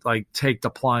to like take the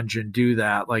plunge and do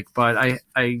that. Like, but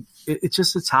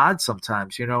it's hard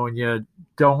sometimes, when you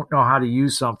don't know how to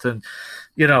use something,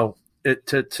 to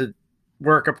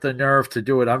work up the nerve to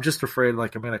do it. I'm just afraid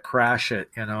like I'm going to crash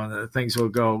it, and the things will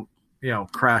go,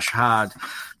 crash hard.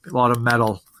 A lot of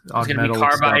metal on metal. Metal be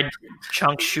carbide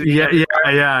chunks shooting.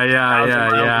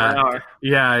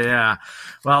 Yeah.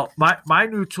 Well, my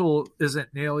new tool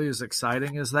isn't nearly as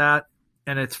exciting as that,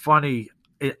 and it's funny.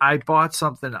 I bought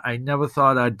something I never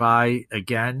thought I'd buy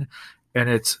again, and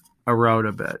it's a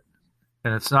Rotobit,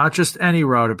 and it's not just any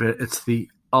Rotobit. It's the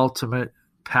ultimate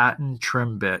patent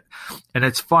trim bit. And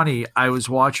it's funny, I was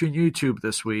watching YouTube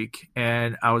this week,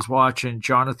 and I was watching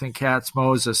Jonathan Katz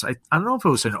Moses. I don't know if it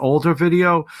was an older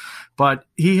video, but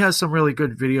he has some really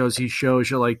good videos. He shows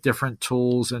you like different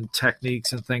tools and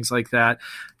techniques and things like that.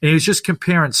 And he was just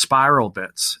comparing spiral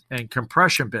bits and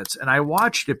compression bits. And I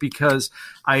watched it because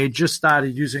I had just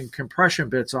started using compression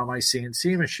bits on my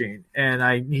CNC machine, and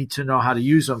I need to know how to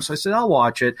use them. So I said, I'll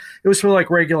watch it. It was for like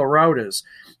regular routers.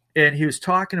 And he was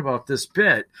talking about this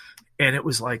bit, and it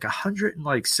was like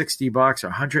 $160 or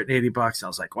 $180. I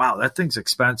was like, wow, that thing's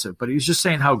expensive. But he was just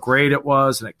saying how great it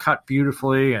was, and it cut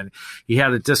beautifully, and he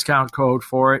had a discount code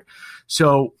for it.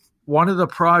 So one of the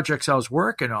projects I was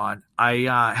working on,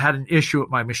 I had an issue with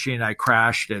my machine. I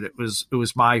crashed it. It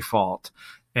was my fault.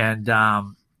 And,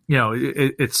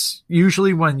 it's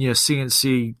usually when your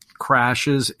CNC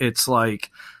crashes, it's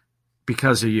like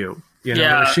because of you. The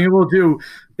machine will do.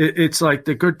 It's like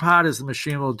the good part is the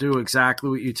machine will do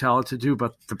exactly what you tell it to do,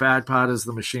 but the bad part is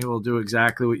the machine will do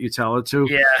exactly what you tell it to.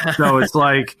 Yeah. So it's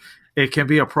like it can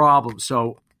be a problem.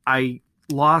 So I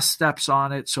lost steps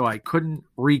on it, so I couldn't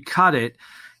recut it,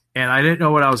 and I didn't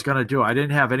know what I was going to do. I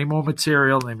didn't have any more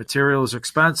material, and the material is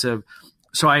expensive.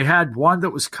 So I had one that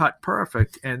was cut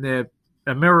perfect, and they're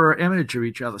a mirror image of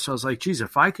each other. So I was like, geez,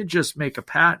 if I could just make a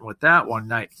patent with that one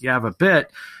night, you have a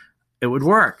bit, it would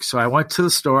work. So I went to the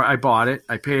store. I bought it.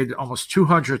 I paid almost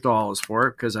 $200 for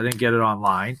it because I didn't get it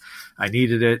online. I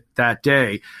needed it that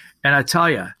day. And I tell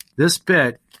you, this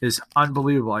bit is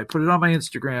unbelievable. I put it on my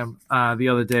Instagram the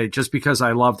other day just because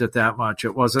I loved it that much.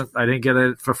 I didn't get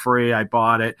it for free. I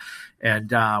bought it.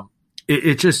 And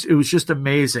it was just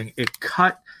amazing. It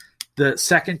cut the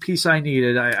second piece I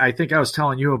needed. I think I was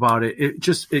telling you about it.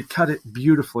 It cut it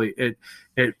beautifully.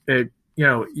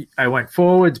 I went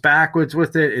forwards, backwards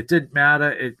with it. It didn't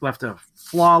matter. It left a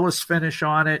flawless finish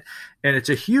on it. And it's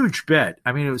a huge bit.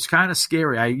 I mean, it was kind of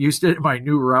scary. I used it in my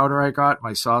new router I got,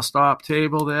 my SawStop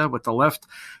table there with the lift.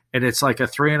 And it's like a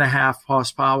 3.5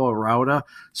 horsepower router.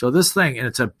 So this thing, and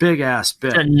it's a big ass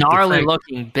bit. It's a gnarly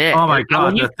looking bit. Oh my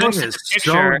God. The thing is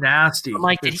so nasty. I'm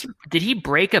like, did he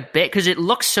break a bit? Because it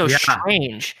looks so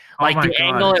strange. Like the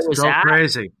angle it was so at.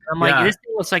 Crazy. I'm like, this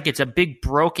thing looks like it's a big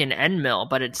broken end mill,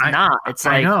 but it's not. It's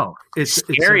like, I know. It's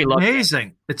scary amazing.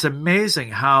 looking. It's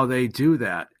amazing how they do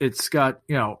that. It's got,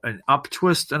 an up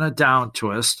twist and a down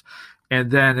twist.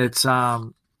 And then it's,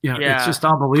 it's just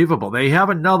unbelievable. They have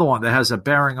another one that has a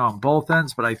bearing on both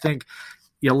ends, but I think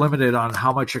you're limited on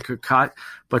how much it could cut.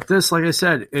 But this, like I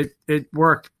said, it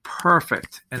worked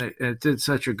perfect, and it did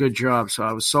such a good job. So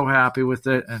I was so happy with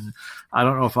it, and I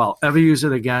don't know if I'll ever use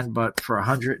it again, but for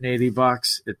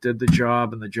 $180, it did the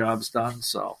job, and the job's done.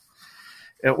 So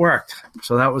it worked.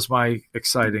 So that was my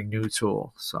exciting new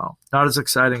tool. So not as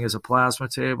exciting as a plasma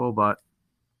table, but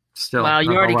still. Well,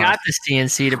 you already got the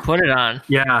CNC to put it on.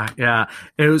 Yeah. And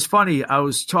it was funny. I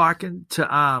was talking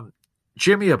to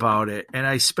Jimmy about it, and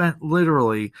I spent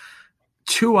literally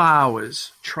 2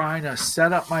 hours trying to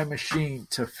set up my machine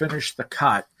to finish the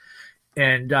cut,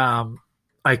 and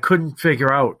I couldn't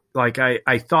figure out. Like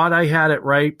I thought I had it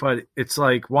right, but it's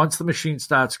like once the machine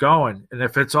starts going, and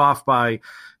if it's off by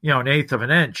an eighth of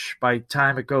an inch, by the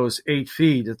time it goes 8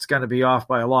 feet, it's going to be off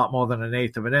by a lot more than an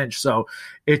eighth of an inch. So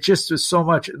it just was so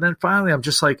much. And then finally, I'm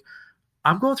just like,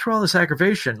 I'm going through all this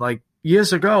aggravation. Like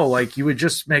years ago, like you would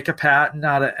just make a patent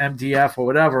out of MDF or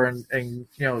whatever, and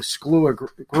screw a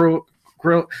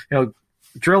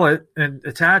drill it and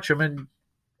attach them, and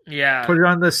Yeah. Put it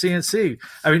on the CNC.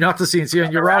 I mean, not the CNC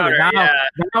on your router.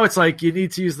 Now it's like you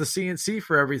need to use the CNC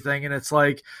for everything. And it's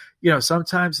like,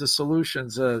 sometimes the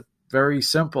solutions are very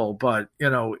simple, but,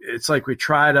 it's like we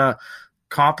try to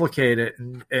complicate it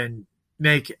and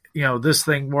make, this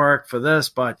thing work for this.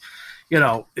 But,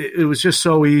 it was just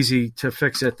so easy to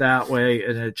fix it that way.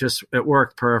 And it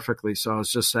worked perfectly. So I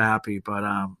was just happy.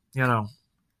 But,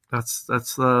 that's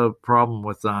the problem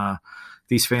with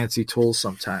these fancy tools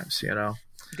sometimes, You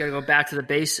got to go back to the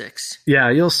basics. Yeah,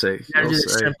 you'll see. You got to do the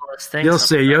simplest thing. You'll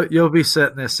see. You'll be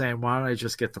sitting there saying, "Why don't I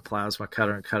just get the plasma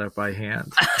cutter and cut it by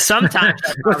hand?" Sometimes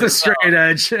with a straight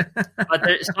edge.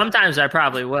 But sometimes I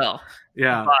probably will.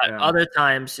 Yeah. But other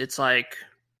times it's like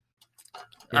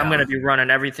I'm going to be running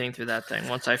everything through that thing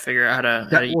once I figure out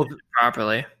how to use it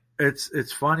properly.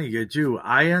 It's funny, you do.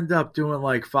 I end up doing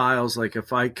like files, like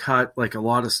if I cut like a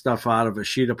lot of stuff out of a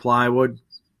sheet of plywood,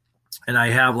 and I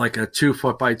have like a 2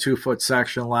 foot by 2 foot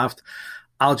section left,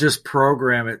 I'll just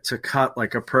program it to cut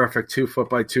like a perfect 2 foot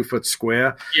by 2 foot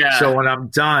square. Yeah. So when I'm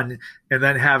done, and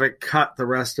then have it cut the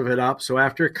rest of it up. So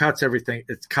after it cuts everything,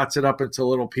 it cuts it up into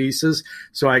little pieces.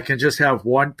 So I can just have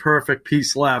one perfect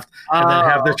piece left and then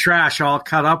have the trash all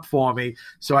cut up for me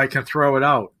so I can throw it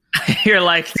out. You're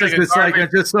like,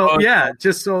 just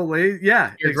so late.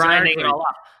 Yeah. You're grinding it all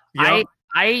up. Yep.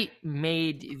 I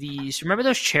made these. Remember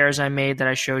those chairs I made that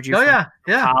I showed you? From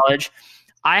college.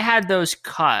 I had those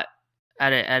cut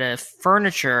at a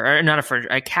furniture, or not a furniture,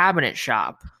 a cabinet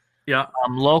shop. Yeah,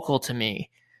 local to me.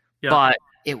 Yeah. But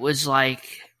it was like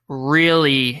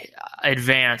really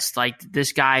advanced. Like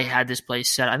this guy had this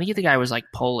place set. I think the guy was like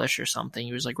Polish or something.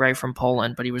 He was like right from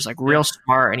Poland, but he was like real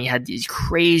smart, and he had these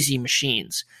crazy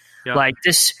machines. Yeah. Like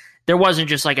this, there wasn't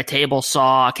just like a table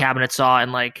saw, a cabinet saw,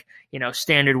 and like,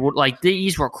 standard wood. Like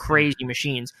these were crazy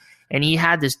machines. And he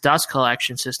had this dust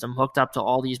collection system hooked up to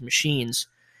all these machines.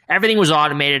 Everything was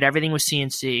automated. Everything was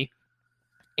CNC.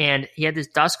 And he had this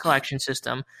dust collection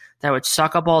system that would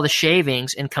suck up all the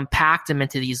shavings and compact them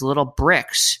into these little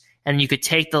bricks. And you could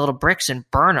take the little bricks and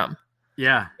burn them.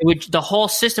 Yeah. The whole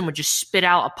system would just spit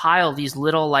out a pile of these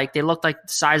little, like, they looked like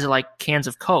the size of like cans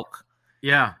of Coke.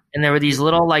 Yeah. And there were these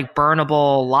little like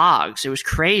burnable logs. It was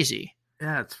crazy.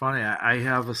 Yeah, it's funny. I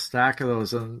have a stack of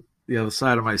those on the other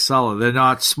side of my cellar. They're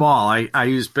not small. I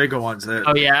use bigger ones. They're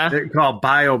called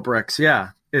BioBricks. Yeah.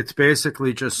 It's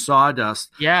basically just sawdust.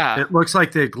 Yeah. It looks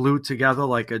like they're glued together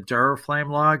like a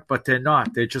Duraflame log, but they're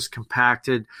not. They're just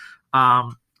compacted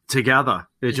together.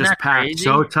 They're just packed crazy?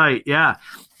 So tight. Yeah.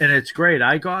 And it's great.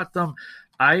 I got them.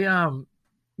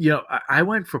 I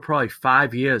went for probably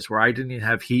 5 years where I didn't even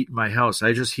have heat in my house.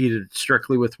 I just heated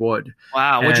strictly with wood.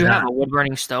 Wow. Would you have a wood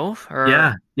burning stove? Or?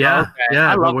 Yeah. Okay.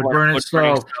 Yeah. I love wood burning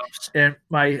stove. And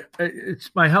my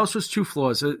house was 2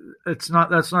 floors. That's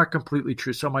not completely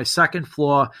true. So my second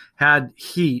floor had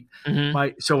heat.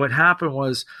 Mm-hmm. So what happened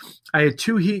was I had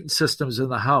 2 heating systems in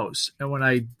the house. And when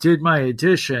I did my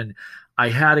addition, I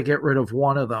had to get rid of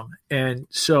one of them. And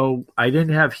so I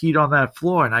didn't have heat on that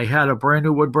floor, and I had a brand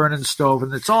new wood burning stove,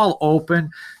 and it's all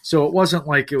open. So it wasn't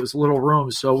like it was little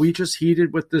rooms. So we just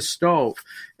heated with this stove.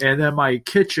 And then my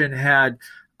kitchen had,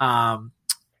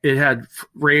 it had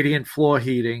radiant floor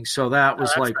heating. So that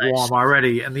was nice. Warm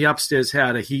already. And the upstairs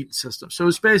had a heat system. So it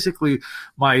was basically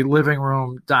my living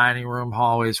room, dining room,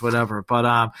 hallways, whatever.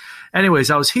 But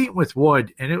anyways, I was heating with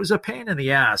wood, and it was a pain in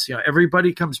the ass.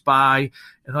 Everybody comes by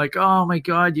and like, oh my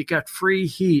God, you got free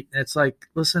heat. And it's like,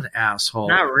 listen, asshole.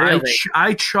 Not really.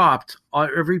 I chopped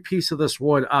every piece of this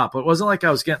wood up. It wasn't like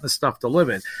I was getting the stuff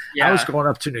delivered. Yeah. I was going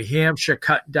up to New Hampshire,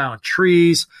 cutting down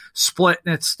trees,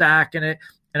 splitting it, stacking it.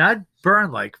 And I'd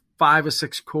burn like 5 or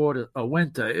 6 quarters a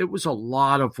winter. It was a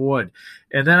lot of wood.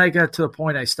 And then I got to the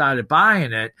point I started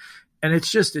buying it. And it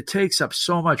takes up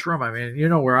so much room. I mean, you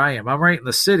know where I am. I'm right in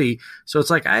the city. So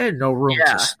it's like I had no room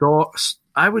to store.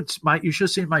 You should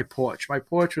have seen my porch. My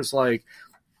porch was like,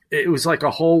 it was like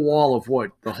a whole wall of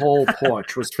wood. The whole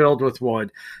porch was filled with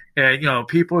wood. And,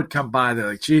 people would come by. They're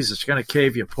like, Jesus, you're going to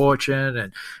cave your porch in.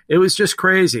 And it was just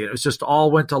crazy. It was just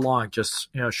all winter long,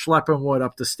 just, schlepping wood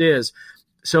up the stairs.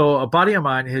 So a buddy of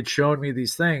mine had shown me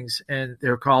these things, and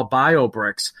they're called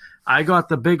BioBricks. I got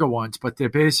the bigger ones, but they're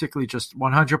basically just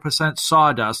 100%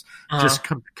 sawdust, just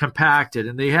compacted.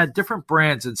 And they had different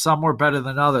brands, and some were better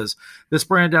than others. This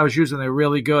brand I was using, they're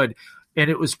really good. And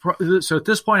it was so at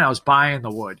this point I was buying the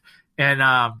wood.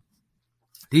 And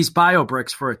these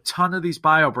BioBricks, for a ton of these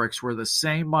BioBricks, were the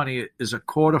same money as a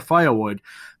cord of firewood,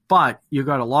 but you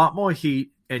got a lot more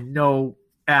heat and no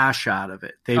ash out of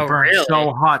it. They Oh, burn really?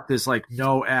 so hot, there's like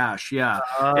no ash. Yeah.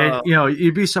 Oh. And,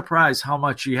 you'd be surprised how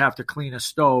much you have to clean a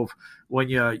stove when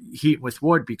you heat with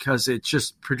wood because it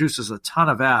just produces a ton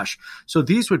of ash. So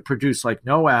these would produce like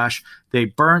no ash. They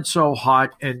burn so hot,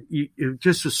 and it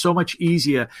just was so much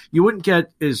easier. You wouldn't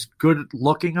get as good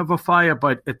looking of a fire,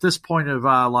 but at this point of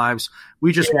our lives,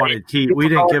 we just wanted heat. We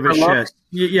didn't give a shit.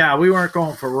 Yeah, we weren't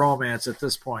going for romance at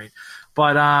this point.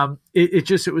 But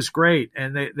it was great,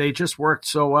 and they just worked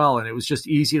so well, and it was just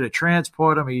easy to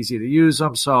transport them, easy to use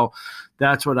them. So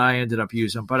that's what I ended up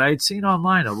using. But I had seen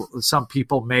online some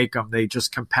people make them; they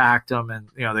just compact them, and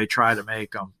they try to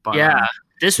make them. But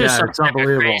this was some it's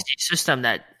unbelievable crazy system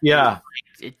that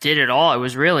it did it all. It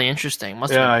was really interesting.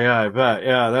 I bet.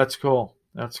 Yeah, that's cool.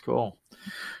 That's cool.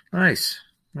 Nice.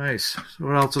 So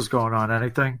what else is going on?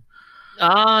 Anything?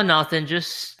 Nothing.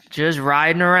 Just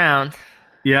riding around.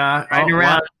 Yeah. Riding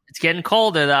around. It's getting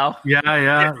colder though.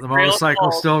 Yeah. The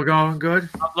motorcycle's still going good.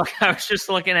 I was just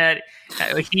looking at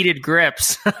heated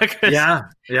grips. Yeah.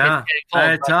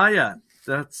 I tell you,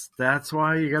 that's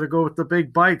why you got to go with the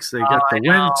big bikes. They got the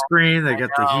windscreen, they got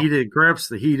the heated grips,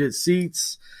 the heated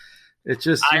seats. It's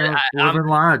just living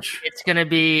large. It's going to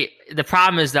be – the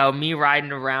problem is, though, me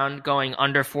riding around going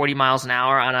under 40 miles an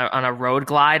hour on a road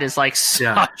glide is like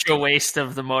such a waste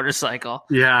of the motorcycle.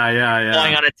 Yeah.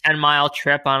 Going on a 10-mile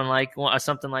trip on like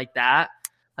something like that.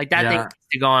 Like that thing needs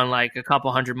to go on like a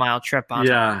couple 100-mile trip on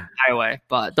the highway.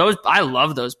 But I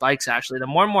love those bikes, actually. The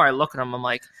more and more I look at them, I'm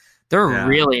like, they're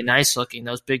really nice looking,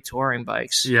 those big touring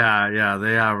bikes. Yeah,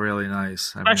 they are really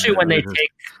nice. Especially when they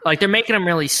take – like they're making them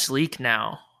really sleek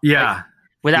now. Yeah. Like,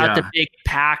 without the big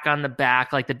pack on the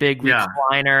back, like the big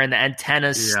recliner and the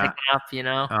antennas sticking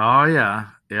up, Oh, yeah.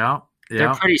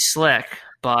 They're pretty slick,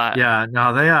 but... Yeah,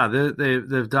 no, they are.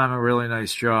 They've done a really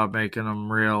nice job making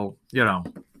them real,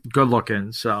 good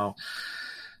looking. So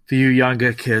for you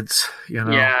younger kids,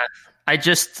 Yeah, I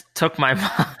just took my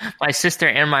sister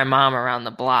and my mom around the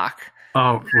block.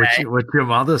 Oh, what'd your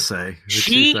mother say?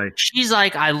 She's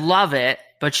like, I love it,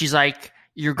 but she's like...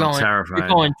 You're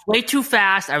going way too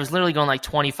fast. I was literally going like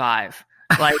 25.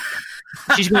 Like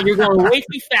you're going way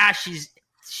too fast.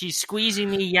 She's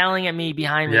squeezing me, yelling at me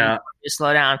behind me to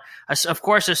slow down. Of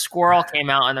course, a squirrel came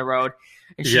out on the road,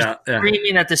 and she's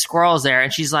screaming that the squirrel's there.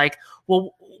 And she's like,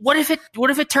 "Well, what if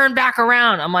it turned back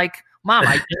around?" I'm like, "Mom,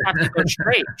 I just have to go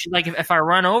straight." She's like, "If I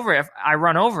run over it,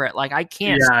 like I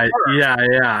can't."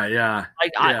 Yeah.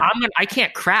 Like I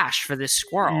can't crash for this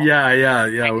squirrel. Yeah.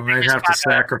 We might have to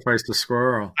sacrifice the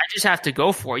squirrel. I just have to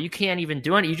go for it. You can't even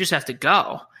do it. You just have to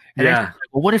go. And then she's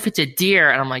like, well, what if it's a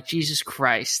deer? And I'm like, Jesus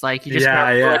Christ! Like you're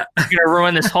gonna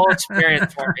ruin this whole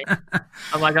experience for me.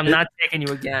 I'm like, I'm not taking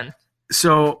you again.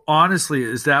 So honestly,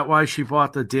 is that why she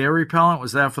bought the deer repellent?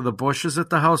 Was that for the bushes at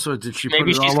the house, or did she put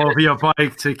it all over your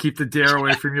bike to keep the deer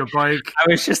away from your bike? I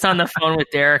was just on the phone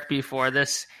with Derek before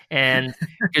this, and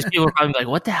because people were probably like,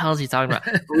 "What the hell is he talking about?"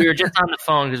 But we were just on the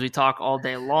phone because we talk all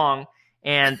day long,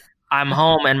 and I'm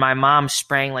home, and my mom's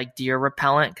spraying like deer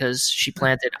repellent because she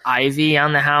planted ivy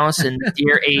on the house, and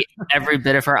deer ate every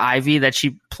bit of her ivy that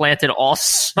she planted all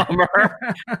summer,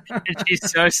 and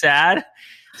she's so sad.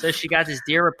 So she got this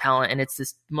deer repellent, and it's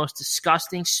this most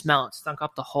disgusting smell. It stunk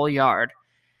up the whole yard.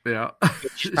 Yeah.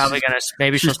 She's probably going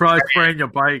to – she's probably spraying your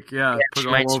bike. Yeah. Put it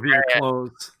all over your it.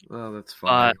 clothes. Oh, that's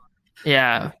funny.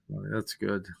 Yeah. That's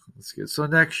good. So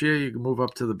next year you can move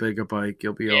up to the bigger bike.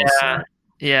 You'll be all set.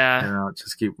 Yeah.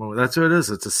 Just keep moving. That's what it is.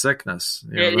 It's a sickness.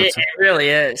 It really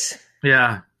is.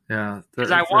 Yeah.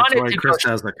 Because I wanted to Chris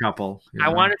has a couple. I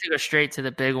wanted to go straight to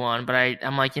the big one, but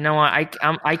I'm like, you know what?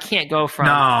 I can't go from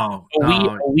a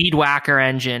weed whacker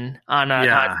engine on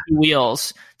 2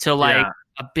 wheels to like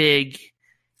a big,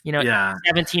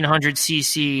 1700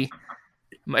 cc.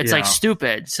 It's like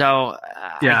stupid. So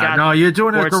you're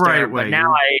doing it the right way. But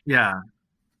now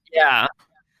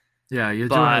you're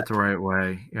doing it the right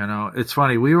way. It's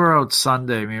funny. We were out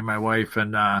Sunday, me and my wife,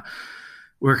 and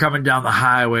we're coming down the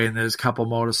highway, and there's a couple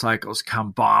motorcycles come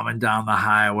bombing down the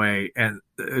highway, and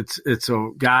it's a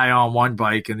guy on one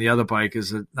bike, and the other bike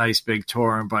is a nice big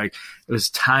touring bike. It was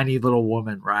a tiny little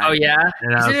woman riding. Oh yeah,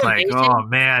 and I was like, oh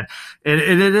man, and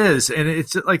it is, and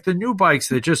it's like the new bikes.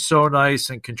 They're just so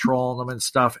nice and controlling them and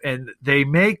stuff, and they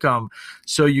make them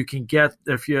so you can get,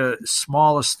 if you're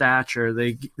smaller stature,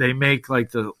 they make like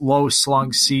the low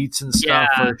slung seats and stuff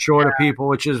for shorter people,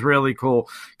 which is really cool.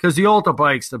 Because the older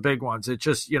bikes, the big ones, it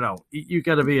just you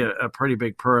got to be a pretty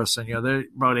big person. They're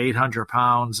about 800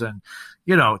 pounds and.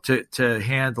 To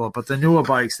handle it. But the newer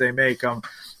bikes, they make them,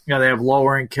 they have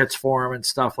lowering kits for them and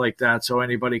stuff like that. So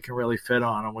anybody can really fit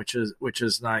on them, which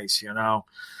is nice,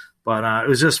 But it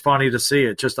was just funny to see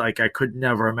it. Just like I could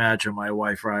never imagine my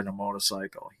wife riding a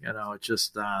motorcycle. It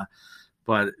just.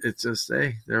 But it's just,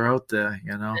 hey, they're out there,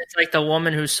 It's like the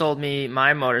woman who sold me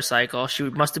my motorcycle. She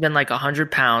must have been like 100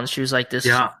 pounds. She was like this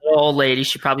old lady.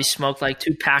 She probably smoked like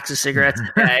 2 packs of cigarettes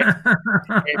a day.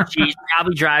 And she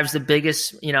probably drives the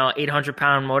biggest,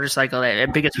 800-pound motorcycle, the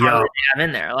biggest Harley they have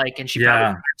in there. And she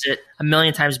probably drives it a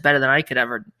million times better than I could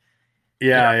ever.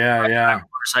 Yeah.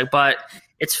 But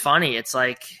it's funny. It's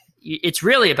like, it's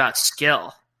really about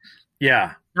skill.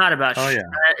 Yeah. Not about shit.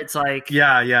 Yeah. It's like.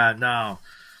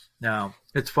 No,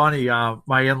 it's funny.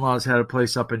 My in-laws had a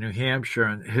place up in New Hampshire,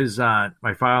 and his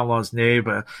my father-in-law's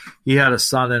neighbor, he had a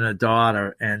son and a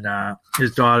daughter, and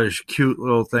his daughter's cute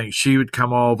little thing. She would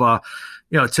come over,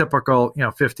 typical,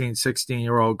 15,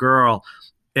 16-year-old girl,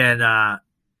 and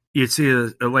you'd see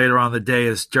her later on the day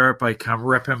his dirt bike come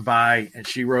ripping by, and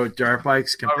she rode dirt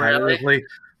bikes competitively. Oh, really?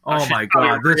 Oh my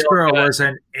God, this girl was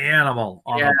an animal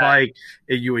on a bike,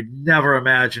 and you would never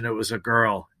imagine it was a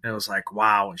girl. And it was like,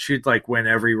 wow. And she'd win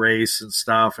every race and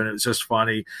stuff. And it was just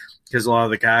funny because a lot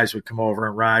of the guys would come over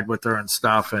and ride with her and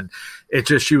stuff. And it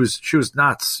just, she was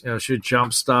nuts. She'd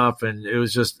jump stuff, and it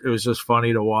was just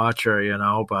funny to watch her,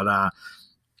 but,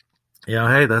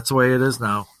 hey, that's the way it is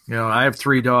now. I have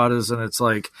 3 daughters, and it's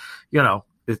like,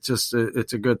 it's just,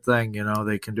 it's a good thing,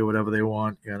 they can do whatever they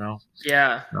want,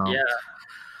 Yeah. Yeah.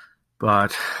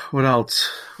 But what else?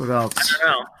 I don't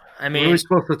know. I mean, what are we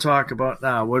supposed to talk about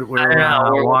now? What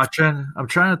we're watching? I'm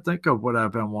trying to think of what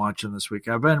I've been watching this week.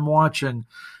 I've been watching,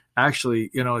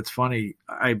 actually, it's funny.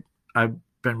 I've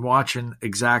been watching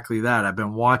exactly that. I've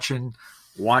been watching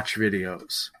watch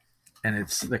videos, and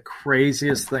it's the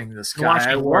craziest thing. This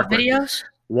guy videos?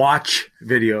 Watch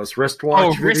videos,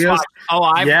 wristwatch videos. Wristwatch. Oh,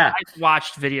 I've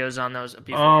watched videos on those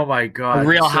before. Oh my God, the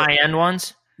real high-end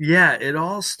ones. Yeah, it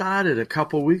all started a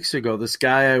couple weeks ago. This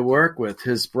guy I work with,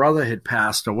 his brother had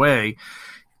passed away,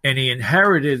 and he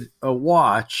inherited a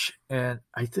watch. And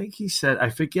I think he said, I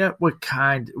forget what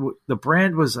kind, the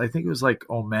brand was, I think it was like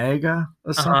Omega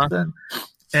or something.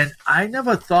 And I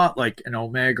never thought an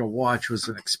Omega watch was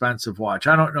an expensive watch.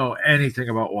 I don't know anything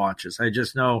about watches. I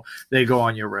just know they go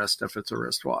on your wrist if it's a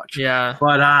wristwatch. Yeah.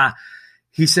 But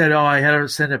he said, I had to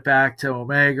send it back to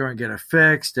Omega and get it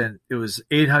fixed. And it was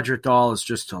 $800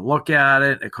 just to look at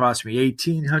it. It cost me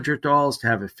 $1,800 to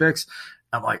have it fixed.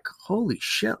 I'm like, holy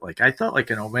shit. I thought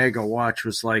an Omega watch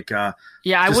was I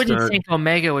wouldn't think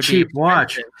Omega would cheap be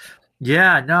watch.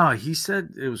 Yeah, no, he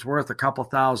said it was worth a couple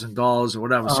 $1,000s or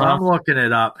whatever. So I'm looking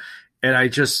it up, and I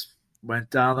just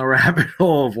went down the rabbit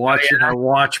hole of watching a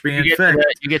watch being fixed.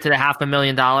 You get to the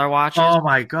 $500,000 watches? Oh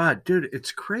my God, dude,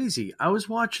 it's crazy. I was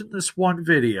watching this one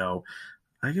video.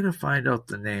 I gotta find out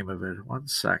the name of it. 1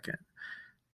 second.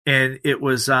 And it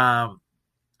was where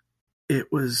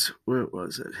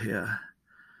was it here?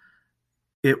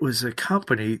 It was a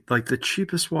company, the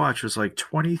cheapest watch was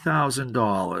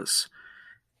 $20,000.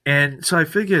 And so I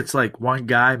figure it's one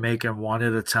guy making one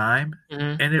at a time.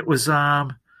 Mm-hmm. And it was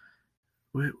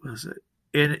what was it?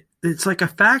 And it's like a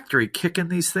factory kicking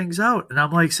these things out. And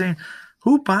I'm saying,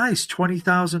 who buys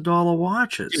 $20,000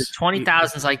 watches? Dude,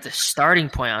 20,000 is the starting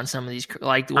point on some of these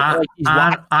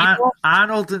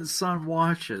Arnold and Son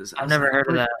watches. I've never heard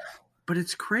of that. But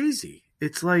it's crazy.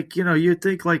 It's you'd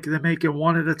think they're making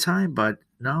one at a time, but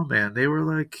no, man, they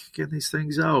were getting these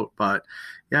things out. But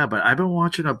yeah, but I've been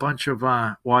watching a bunch of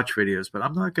watch videos, but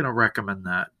I'm not going to recommend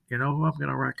that. You know who I'm going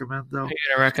to recommend though? Who are you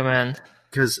going to recommend?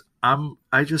 Because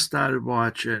I just started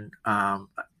watching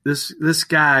this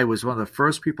guy was one of the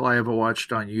first people I ever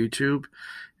watched on YouTube,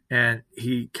 and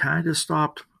he kind of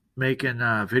stopped making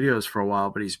videos for a while,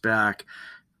 but he's back.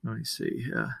 Let me see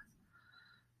here.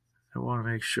 I want to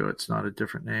make sure it's not a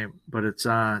different name, but it's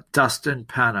Dustin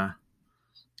Penna.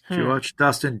 Did you watch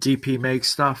Dustin DP Make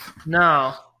Stuff?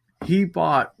 No. He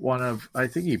bought I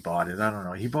think he bought it. I don't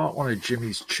know. He bought one of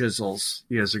Jimmy's chisels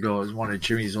years ago. It was one of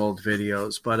Jimmy's old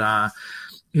videos, but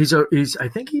he's I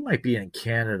think he might be in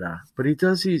Canada, but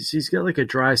he's got a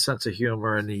dry sense of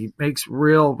humor, and he makes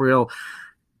real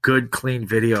good, clean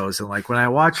videos. And when I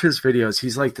watch his videos,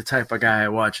 he's the type of guy I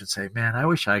watch and say, man, I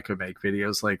wish I could make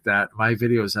videos like that. My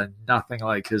videos are nothing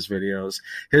like his videos.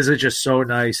 His are just so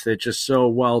nice. They're just so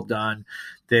well done.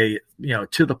 They,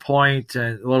 to the point,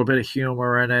 and a little bit of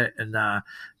humor in it, and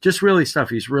just really stuff.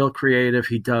 He's real creative.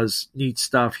 He does neat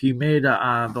stuff. He made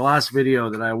the last video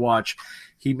that I watched,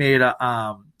 he made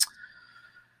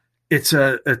it's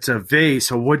a vase,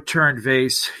 a wood turned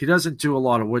vase. He doesn't do a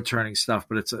lot of wood turning stuff,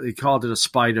 but he called it a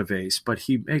spider vase. But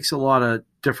he makes a lot of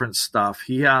different stuff.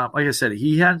 He like I said,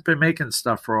 he hadn't been making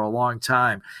stuff for a long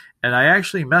time, and I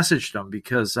actually messaged him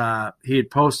because he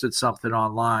had posted something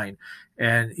online,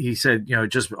 And he said,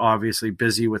 just obviously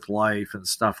busy with life and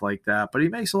stuff like that. But he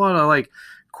makes a lot of like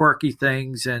quirky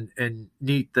things and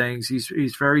neat things.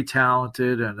 He's very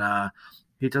talented, and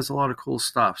he does a lot of cool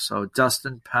stuff. So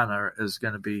Dustin Penner is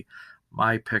going to be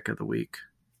my pick of the week.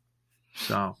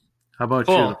 So how about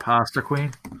you, the Pasta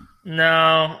Queen? No,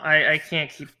 I can't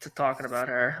keep talking about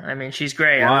her. I mean, she's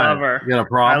great. Why? I love her. You got a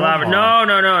problem? I love her.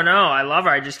 No. I love her.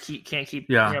 I just can't keep.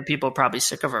 Yeah. People are probably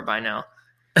sick of her by now.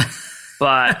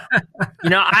 But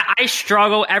I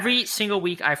struggle every single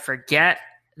week. I forget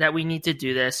that we need to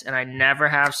do this, and I never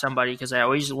have somebody because I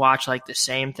always watch like the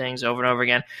same things over and over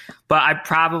again. But I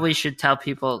probably should tell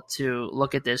people to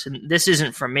look at this, and this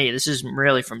isn't from me. This is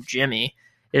really from Jimmy.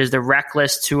 It is the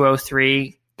Reckless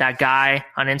 203. That guy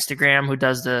on Instagram who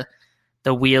does the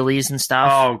wheelies and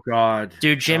stuff. Oh God,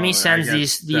 dude! Jimmy sends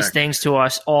these things to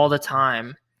us all the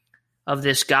time. Of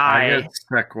this guy, I get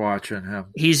sick watching him.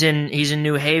 He's in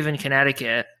New Haven,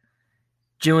 Connecticut,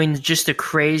 doing just the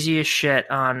craziest shit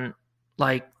on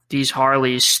like these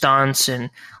Harleys stunts,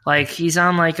 and like he's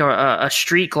on like a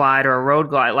street glide or a road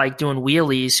glide, like doing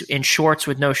wheelies in shorts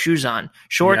with no shoes on.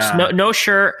 Shorts, no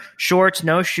shirt, shorts,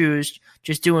 no shoes,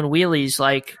 just doing wheelies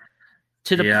like.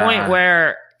 To the point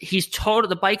where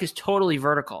the bike is totally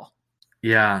vertical.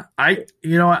 Yeah.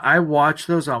 I watch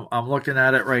those. I'm looking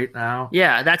at it right now.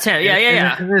 Yeah, that's him.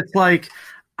 Yeah. And it's like,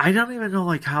 I don't even know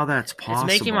like how that's possible.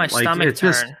 It's making my stomach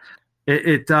turn.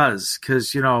 It does.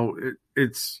 Cause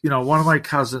it's, one of my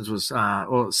cousins was,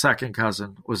 second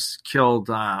cousin was killed,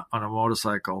 on a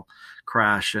motorcycle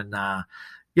crash. And,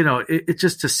 it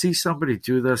just to see somebody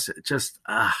do this, it's just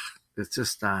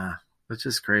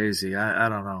crazy. I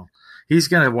don't know. He's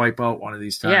going to wipe out one of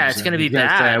these times. Yeah, it's going to be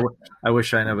bad. I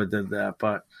wish I never did that.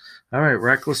 But, all right,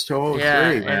 Reckless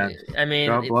 203, man. I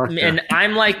mean, and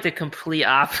I'm like the complete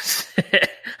opposite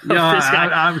of this guy.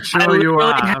 I'm sure you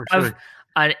are.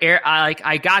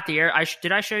 I got the air.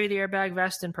 Did I show you the airbag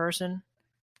vest in person?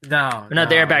 No, the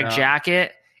airbag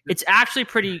jacket. It's actually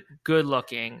pretty good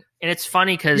looking. And it's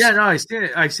funny because I seen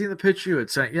it. I seen the picture you had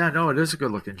sent. Yeah, no, it is a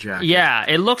good looking jacket. Yeah,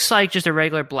 it looks like just a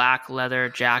regular black leather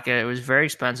jacket. It was very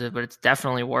expensive, but it's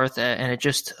definitely worth it. And it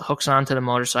just hooks onto the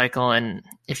motorcycle, and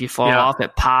if you fall off,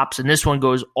 it pops. And this one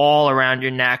goes all around your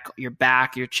neck, your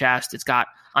back, your chest. It's got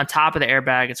on top of the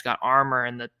airbag, it's got armor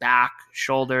in the back,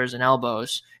 shoulders, and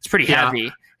elbows. It's pretty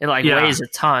heavy. It weighs a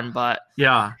ton, but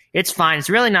it's fine. It's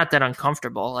really not that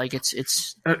uncomfortable. Like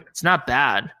it's not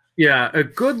bad. Yeah, a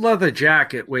good leather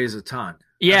jacket weighs a ton.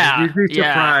 Yeah, I mean, you'd be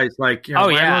surprised. Like, my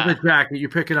leather jacket, you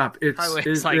pick it up. They're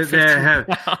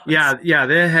heavy. Yeah,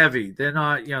 they're heavy. They're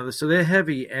not, so they're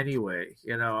heavy anyway.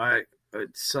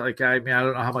 It's like I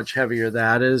don't know how much heavier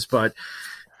that is, but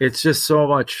it's just so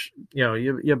much.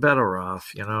 You're better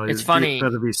off. It's funny. You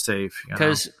better be safe.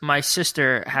 Because my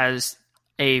sister has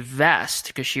a vest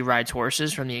because she rides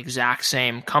horses from the exact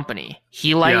same company,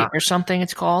 Helite or something.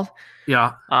 It's called.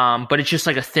 Yeah. But it's just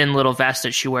like a thin little vest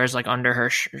that she wears like under her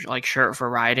shirt for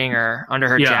riding or under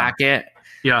her jacket.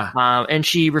 Yeah. And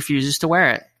she refuses to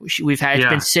wear it. It's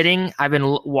been sitting. I've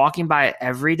been walking by it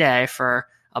every day for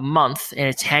a month, and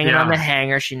it's hanging on the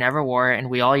hanger. She never wore it, and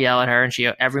we all yell at her.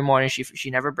 And every morning she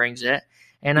never brings it,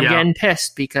 and I'm getting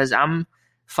pissed because I'm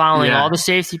following all the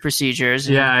safety procedures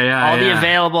and all the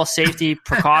available safety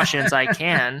precautions I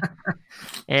can.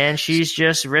 And she's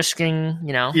just risking,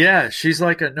 Yeah, she's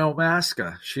like a no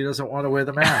masker. She doesn't want to wear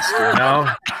the mask,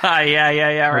 Yeah,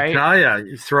 right. I tell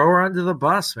you throw her under the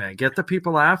bus, man. Get the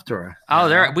people after her.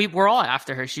 Oh, we're all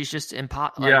after her. She's just we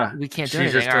can't do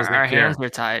anything. Our hands are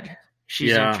tied.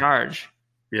 She's in charge.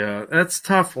 Yeah, that's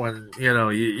tough when,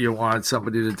 you want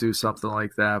somebody to do something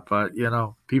like that. But,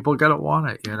 people got to want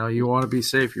it. You want to be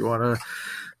safe. You want to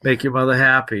make your mother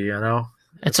happy,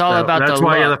 It's all about that's the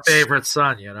why looks. You're the favorite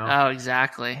son, Oh,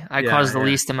 exactly. I cause the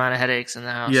least amount of headaches in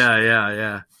the house.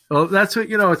 Yeah. Well, that's what,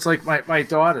 it's like my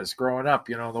daughters growing up,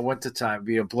 in the wintertime,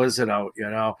 be a blizzard out,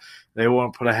 they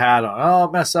won't put a hat on. Oh,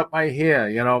 I'll mess up my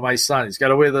hair. My son, he's got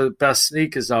to wear the best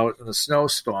sneakers out in a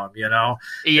snowstorm,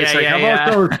 It's like, how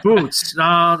about those boots? No.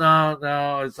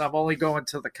 I'm only going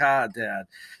to the car, Dad.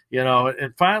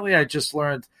 And finally I just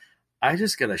learned I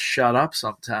just got to shut up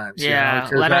sometimes. Yeah.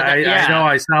 I know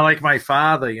I sound like my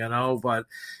father, but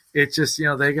it's just,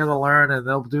 they got to learn, and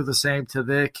they'll do the same to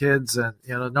their kids. And,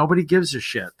 nobody gives a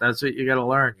shit. That's what you got to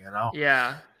learn,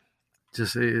 Yeah.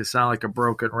 Just you sound like a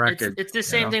broken record. It's the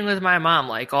same thing with my mom.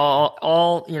 Like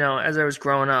all as I was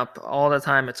growing up, all the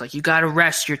time, it's like, you got to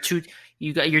rest. You're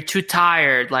too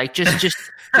tired. Like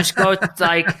just go.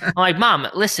 Like, I'm like, Mom,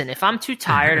 listen, if I'm too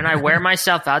tired and I wear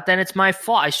myself out, then it's my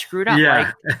fault. I screwed up.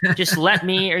 Yeah. Like, just let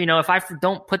me, or if I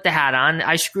don't put the hat on,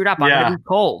 I screwed up. I'm gonna be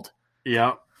cold.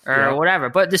 Yeah. or whatever.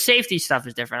 But the safety stuff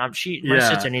is different. My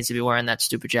sister needs to be wearing that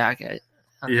stupid jacket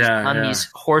on these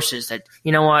horses that,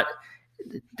 you know what?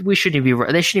 They shouldn't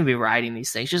be riding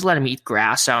these things. Just let them eat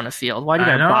grass out in the field. Why do you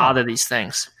gotta bother these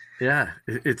things? Yeah,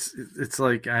 it's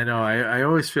like, I know. I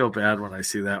always feel bad when I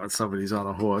see that when somebody's on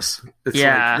a horse. It's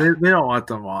like they don't want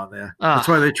them on there. That's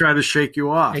why they try to shake you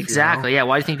off. Exactly. You know? Yeah.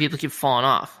 Why do you think people keep falling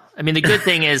off? I mean, the good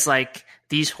thing is like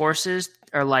these horses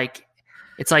are like,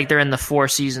 it's like they're in the Four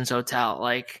Seasons Hotel.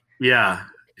 Like, yeah.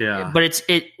 But it's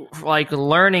like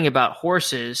learning about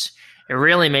horses. It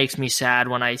really makes me sad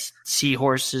when I see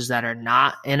horses that are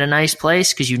not in a nice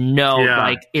place because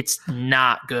like it's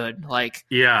not good. Like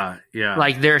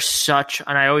like they're such,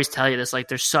 and I always tell you this, like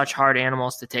they're such hard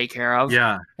animals to take care of.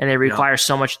 Yeah, and they require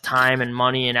so much time and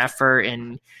money and effort,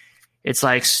 and it's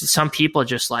like some people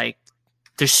just like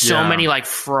there's so many like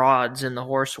frauds in the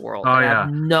horse world. I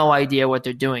have no idea what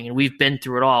they're doing, and we've been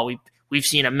through it all. We've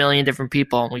seen a million different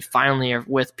people, and we finally are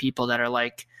with people that are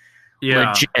like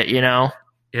legit, you know.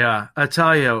 Yeah, I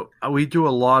tell you, we do a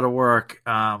lot of work.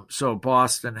 So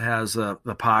Boston has the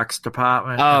parks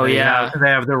department. Oh, they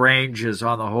have the ranges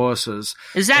on the horses.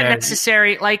 Is that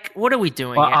necessary? Like, what are we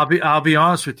doing? Well, I'll be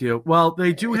honest with you. Well,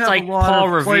 they do have like a lot Paul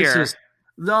of Revere. places.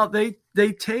 No, they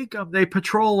take them. They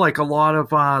patrol like a lot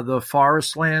of the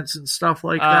forest lands and stuff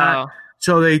like that.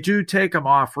 So they do take them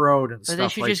off road and stuff like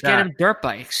that. They should just get them dirt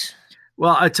bikes.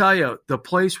 Well, I tell you, the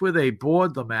place where they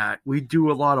board them at, we do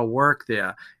a lot of work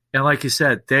there. And like you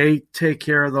said, they take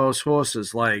care of those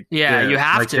horses like you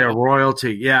have to. Their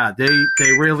royalty. Yeah, they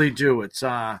really do. It's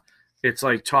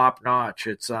like top notch.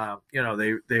 It's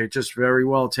they're just very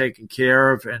well taken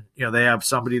care of, and they have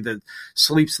somebody that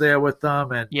sleeps there with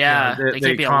them, and they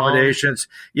the accommodations.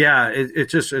 Yeah,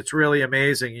 it's really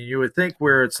amazing. And you would think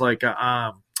where it's like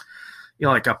a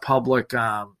like a public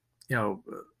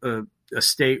a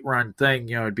state-run thing,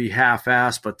 it'd be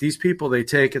half-assed, but these people, they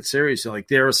take it seriously. Like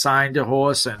they're assigned a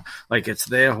horse, and like it's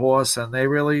their horse, and they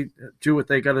really do what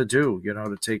they got to do,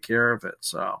 to take care of it.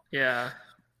 So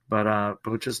but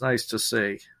which is nice to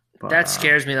see. But, that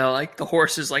scares me though. Like the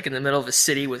horse is like in the middle of a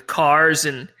city with cars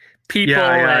and people,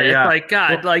 and it's like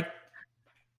God, like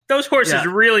those horses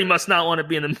really must not want to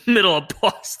be in the middle of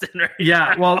Boston right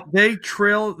now. Well, they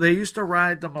used to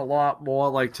ride them a lot more,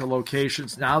 like to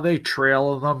locations. Now they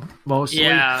trail them mostly.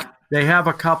 Yeah. They have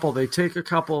they take a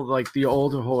couple of like the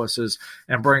older horses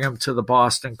and bring them to the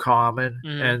Boston Common.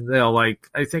 And they'll I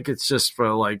think it's just for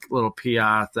like little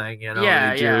PR thing,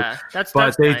 Yeah, they do. That's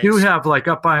they nice. do have like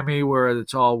up by me where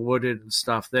it's all wooded and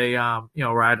stuff. They,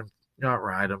 ride them. Not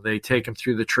ride them. They take them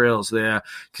through the trails there.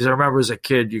 Because I remember as a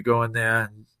kid, you go in there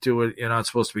and do what you're not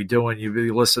supposed to be doing. You'd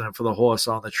be listening for the horse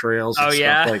on the trails and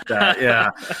stuff like that. Yeah.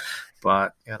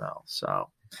 But, so.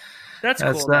 That's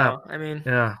cool, though. I mean.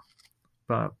 Yeah.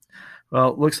 But,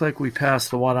 well, it looks like we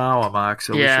passed the 1 hour mark,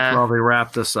 so we should probably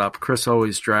wrap this up. Chris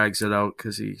always drags it out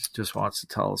because he just wants to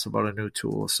tell us about a new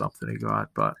tool or something he got,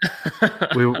 but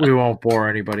we won't bore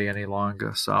anybody any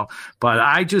longer. So, but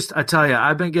I tell you,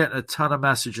 I've been getting a ton of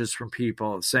messages from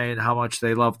people saying how much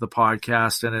they love the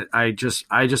podcast, and I just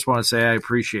want to say I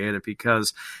appreciate it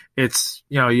because it's,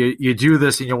 you do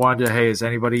this and you wonder, hey, is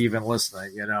anybody even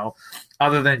listening,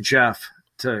 other than Jeff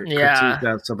to critique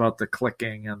us about the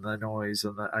clicking and the noise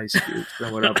and the ice cubes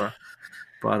and whatever.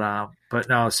 But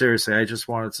no, seriously, I just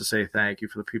wanted to say thank you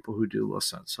for the people who do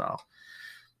listen. So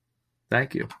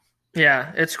thank you.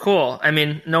 Yeah, it's cool. I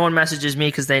mean, no one messages me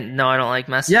because they know I don't like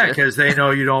messages. Yeah, because they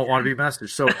know you don't want to be messaged.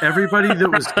 So everybody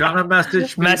that was going to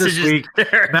message me this week,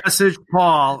 message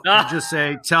Paul and just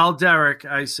say, tell Derek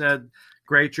I said,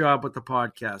 great job with the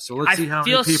podcast. So let's see how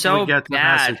many people we get to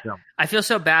message them. I feel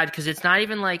so bad because it's not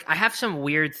even like I have some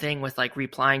weird thing with like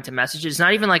replying to messages. It's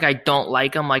not even like I don't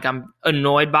like them, like I'm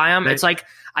annoyed by them. It's like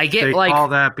I get like all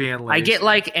that being lazy. I get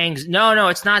like No,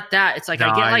 it's not that. It's like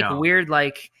I get like weird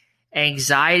like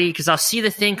anxiety because I'll see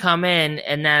the thing come in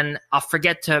and then I'll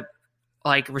forget to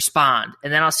like respond,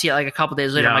 and then I'll see it like a couple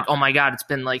days later. I'm like, oh my God, it's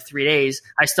been like 3 days.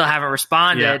 I still haven't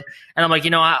responded. And I'm like,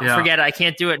 forget it. I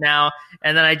can't do it now.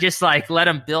 And then I just like let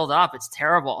them build up. It's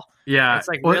terrible. Yeah. It's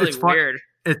like really weird.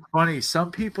 It's funny.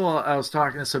 Some people, I was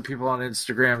talking to some people on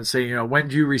Instagram and saying, when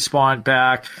do you respond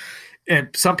back? And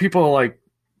some people are like,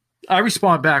 I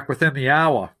respond back within the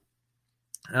hour.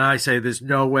 And I say, there's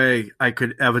no way I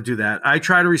could ever do that. I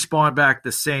try to respond back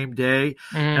the same day.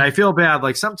 And I feel bad.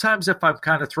 Like sometimes if I'm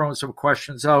kind of throwing some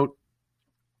questions out,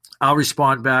 I'll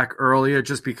respond back earlier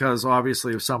just because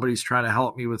obviously if somebody's trying to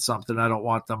help me with something, I don't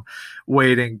want them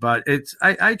waiting. But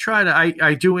I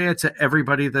do answer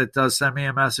everybody that does send me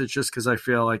a message just because I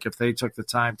feel like if they took the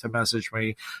time to message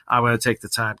me, I'm going to take the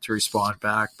time to respond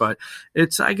back. But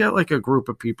I get like a group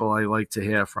of people I like to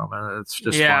hear from, and it's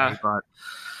just funny. But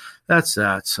that's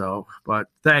that. So, but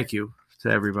thank you to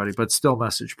everybody. But still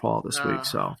message Paul this week.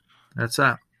 So that's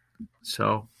that.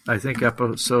 So I think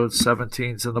episode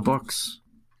 17's in the books.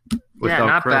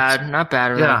 Not Chris. Not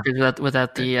bad.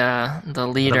 Without the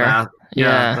leader.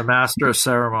 The master of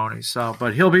ceremonies. So,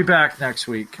 but he'll be back next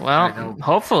week. Well,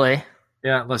 hopefully.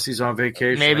 Yeah, unless he's on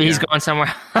vacation. Maybe he's going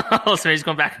somewhere else. Maybe he's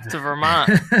going back to Vermont.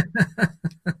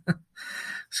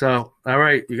 So, all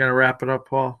right, you gonna wrap it up,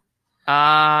 Paul?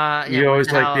 You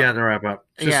always like the end to wrap up.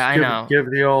 I know. Give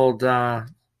the old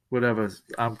whatever.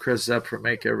 I'm Chris Zepp from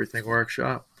Make Everything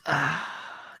Workshop.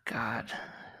 God.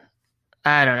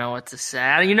 I don't know what to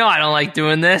say. You know I don't like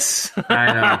doing this.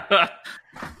 I know.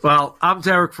 Well, I'm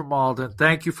Derek from Malden.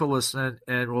 Thank you for listening,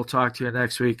 and we'll talk to you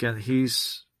next week. And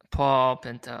he's Paul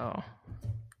Pinto.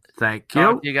 Thank you.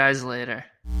 Talk to you guys later.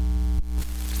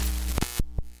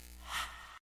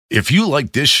 If you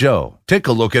like this show, take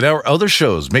a look at our other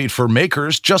shows made for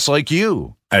makers just like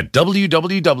you at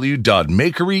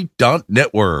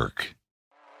www.makery.network.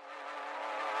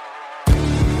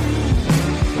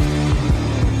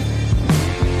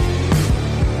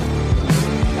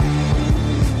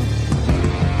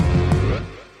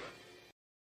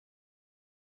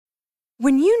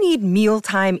 When you need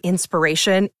mealtime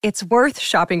inspiration, it's worth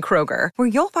shopping Kroger, where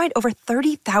you'll find over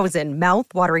 30,000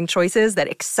 mouth-watering choices that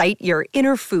excite your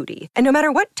inner foodie. And no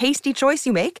matter what tasty choice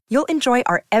you make, you'll enjoy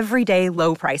our everyday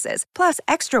low prices, plus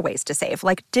extra ways to save,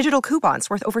 like digital coupons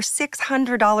worth over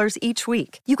 $600 each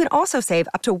week. You can also save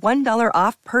up to $1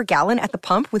 off per gallon at the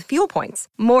pump with fuel points.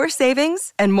 More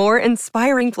savings and more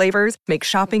inspiring flavors make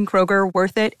shopping Kroger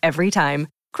worth it every time.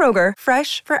 Kroger,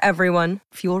 fresh for everyone.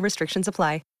 Fuel restrictions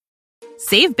apply.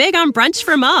 Save big on brunch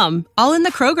for mom, all in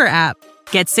the Kroger app.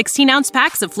 Get 16-ounce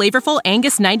packs of flavorful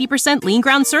Angus 90% lean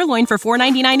ground sirloin for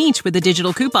 $4.99 each with a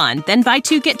digital coupon. Then buy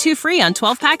 2, get 2 free on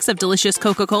 12 packs of delicious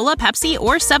Coca-Cola, Pepsi,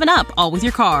 or 7-Up, all with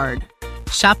your card.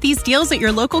 Shop these deals at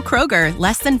your local Kroger,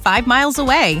 less than 5 miles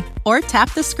away. Or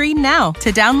tap the screen now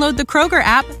to download the Kroger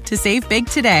app to save big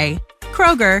today.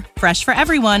 Kroger, fresh for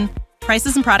everyone.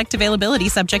 Prices and product availability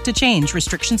subject to change.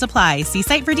 Restrictions apply. See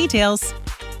site for details.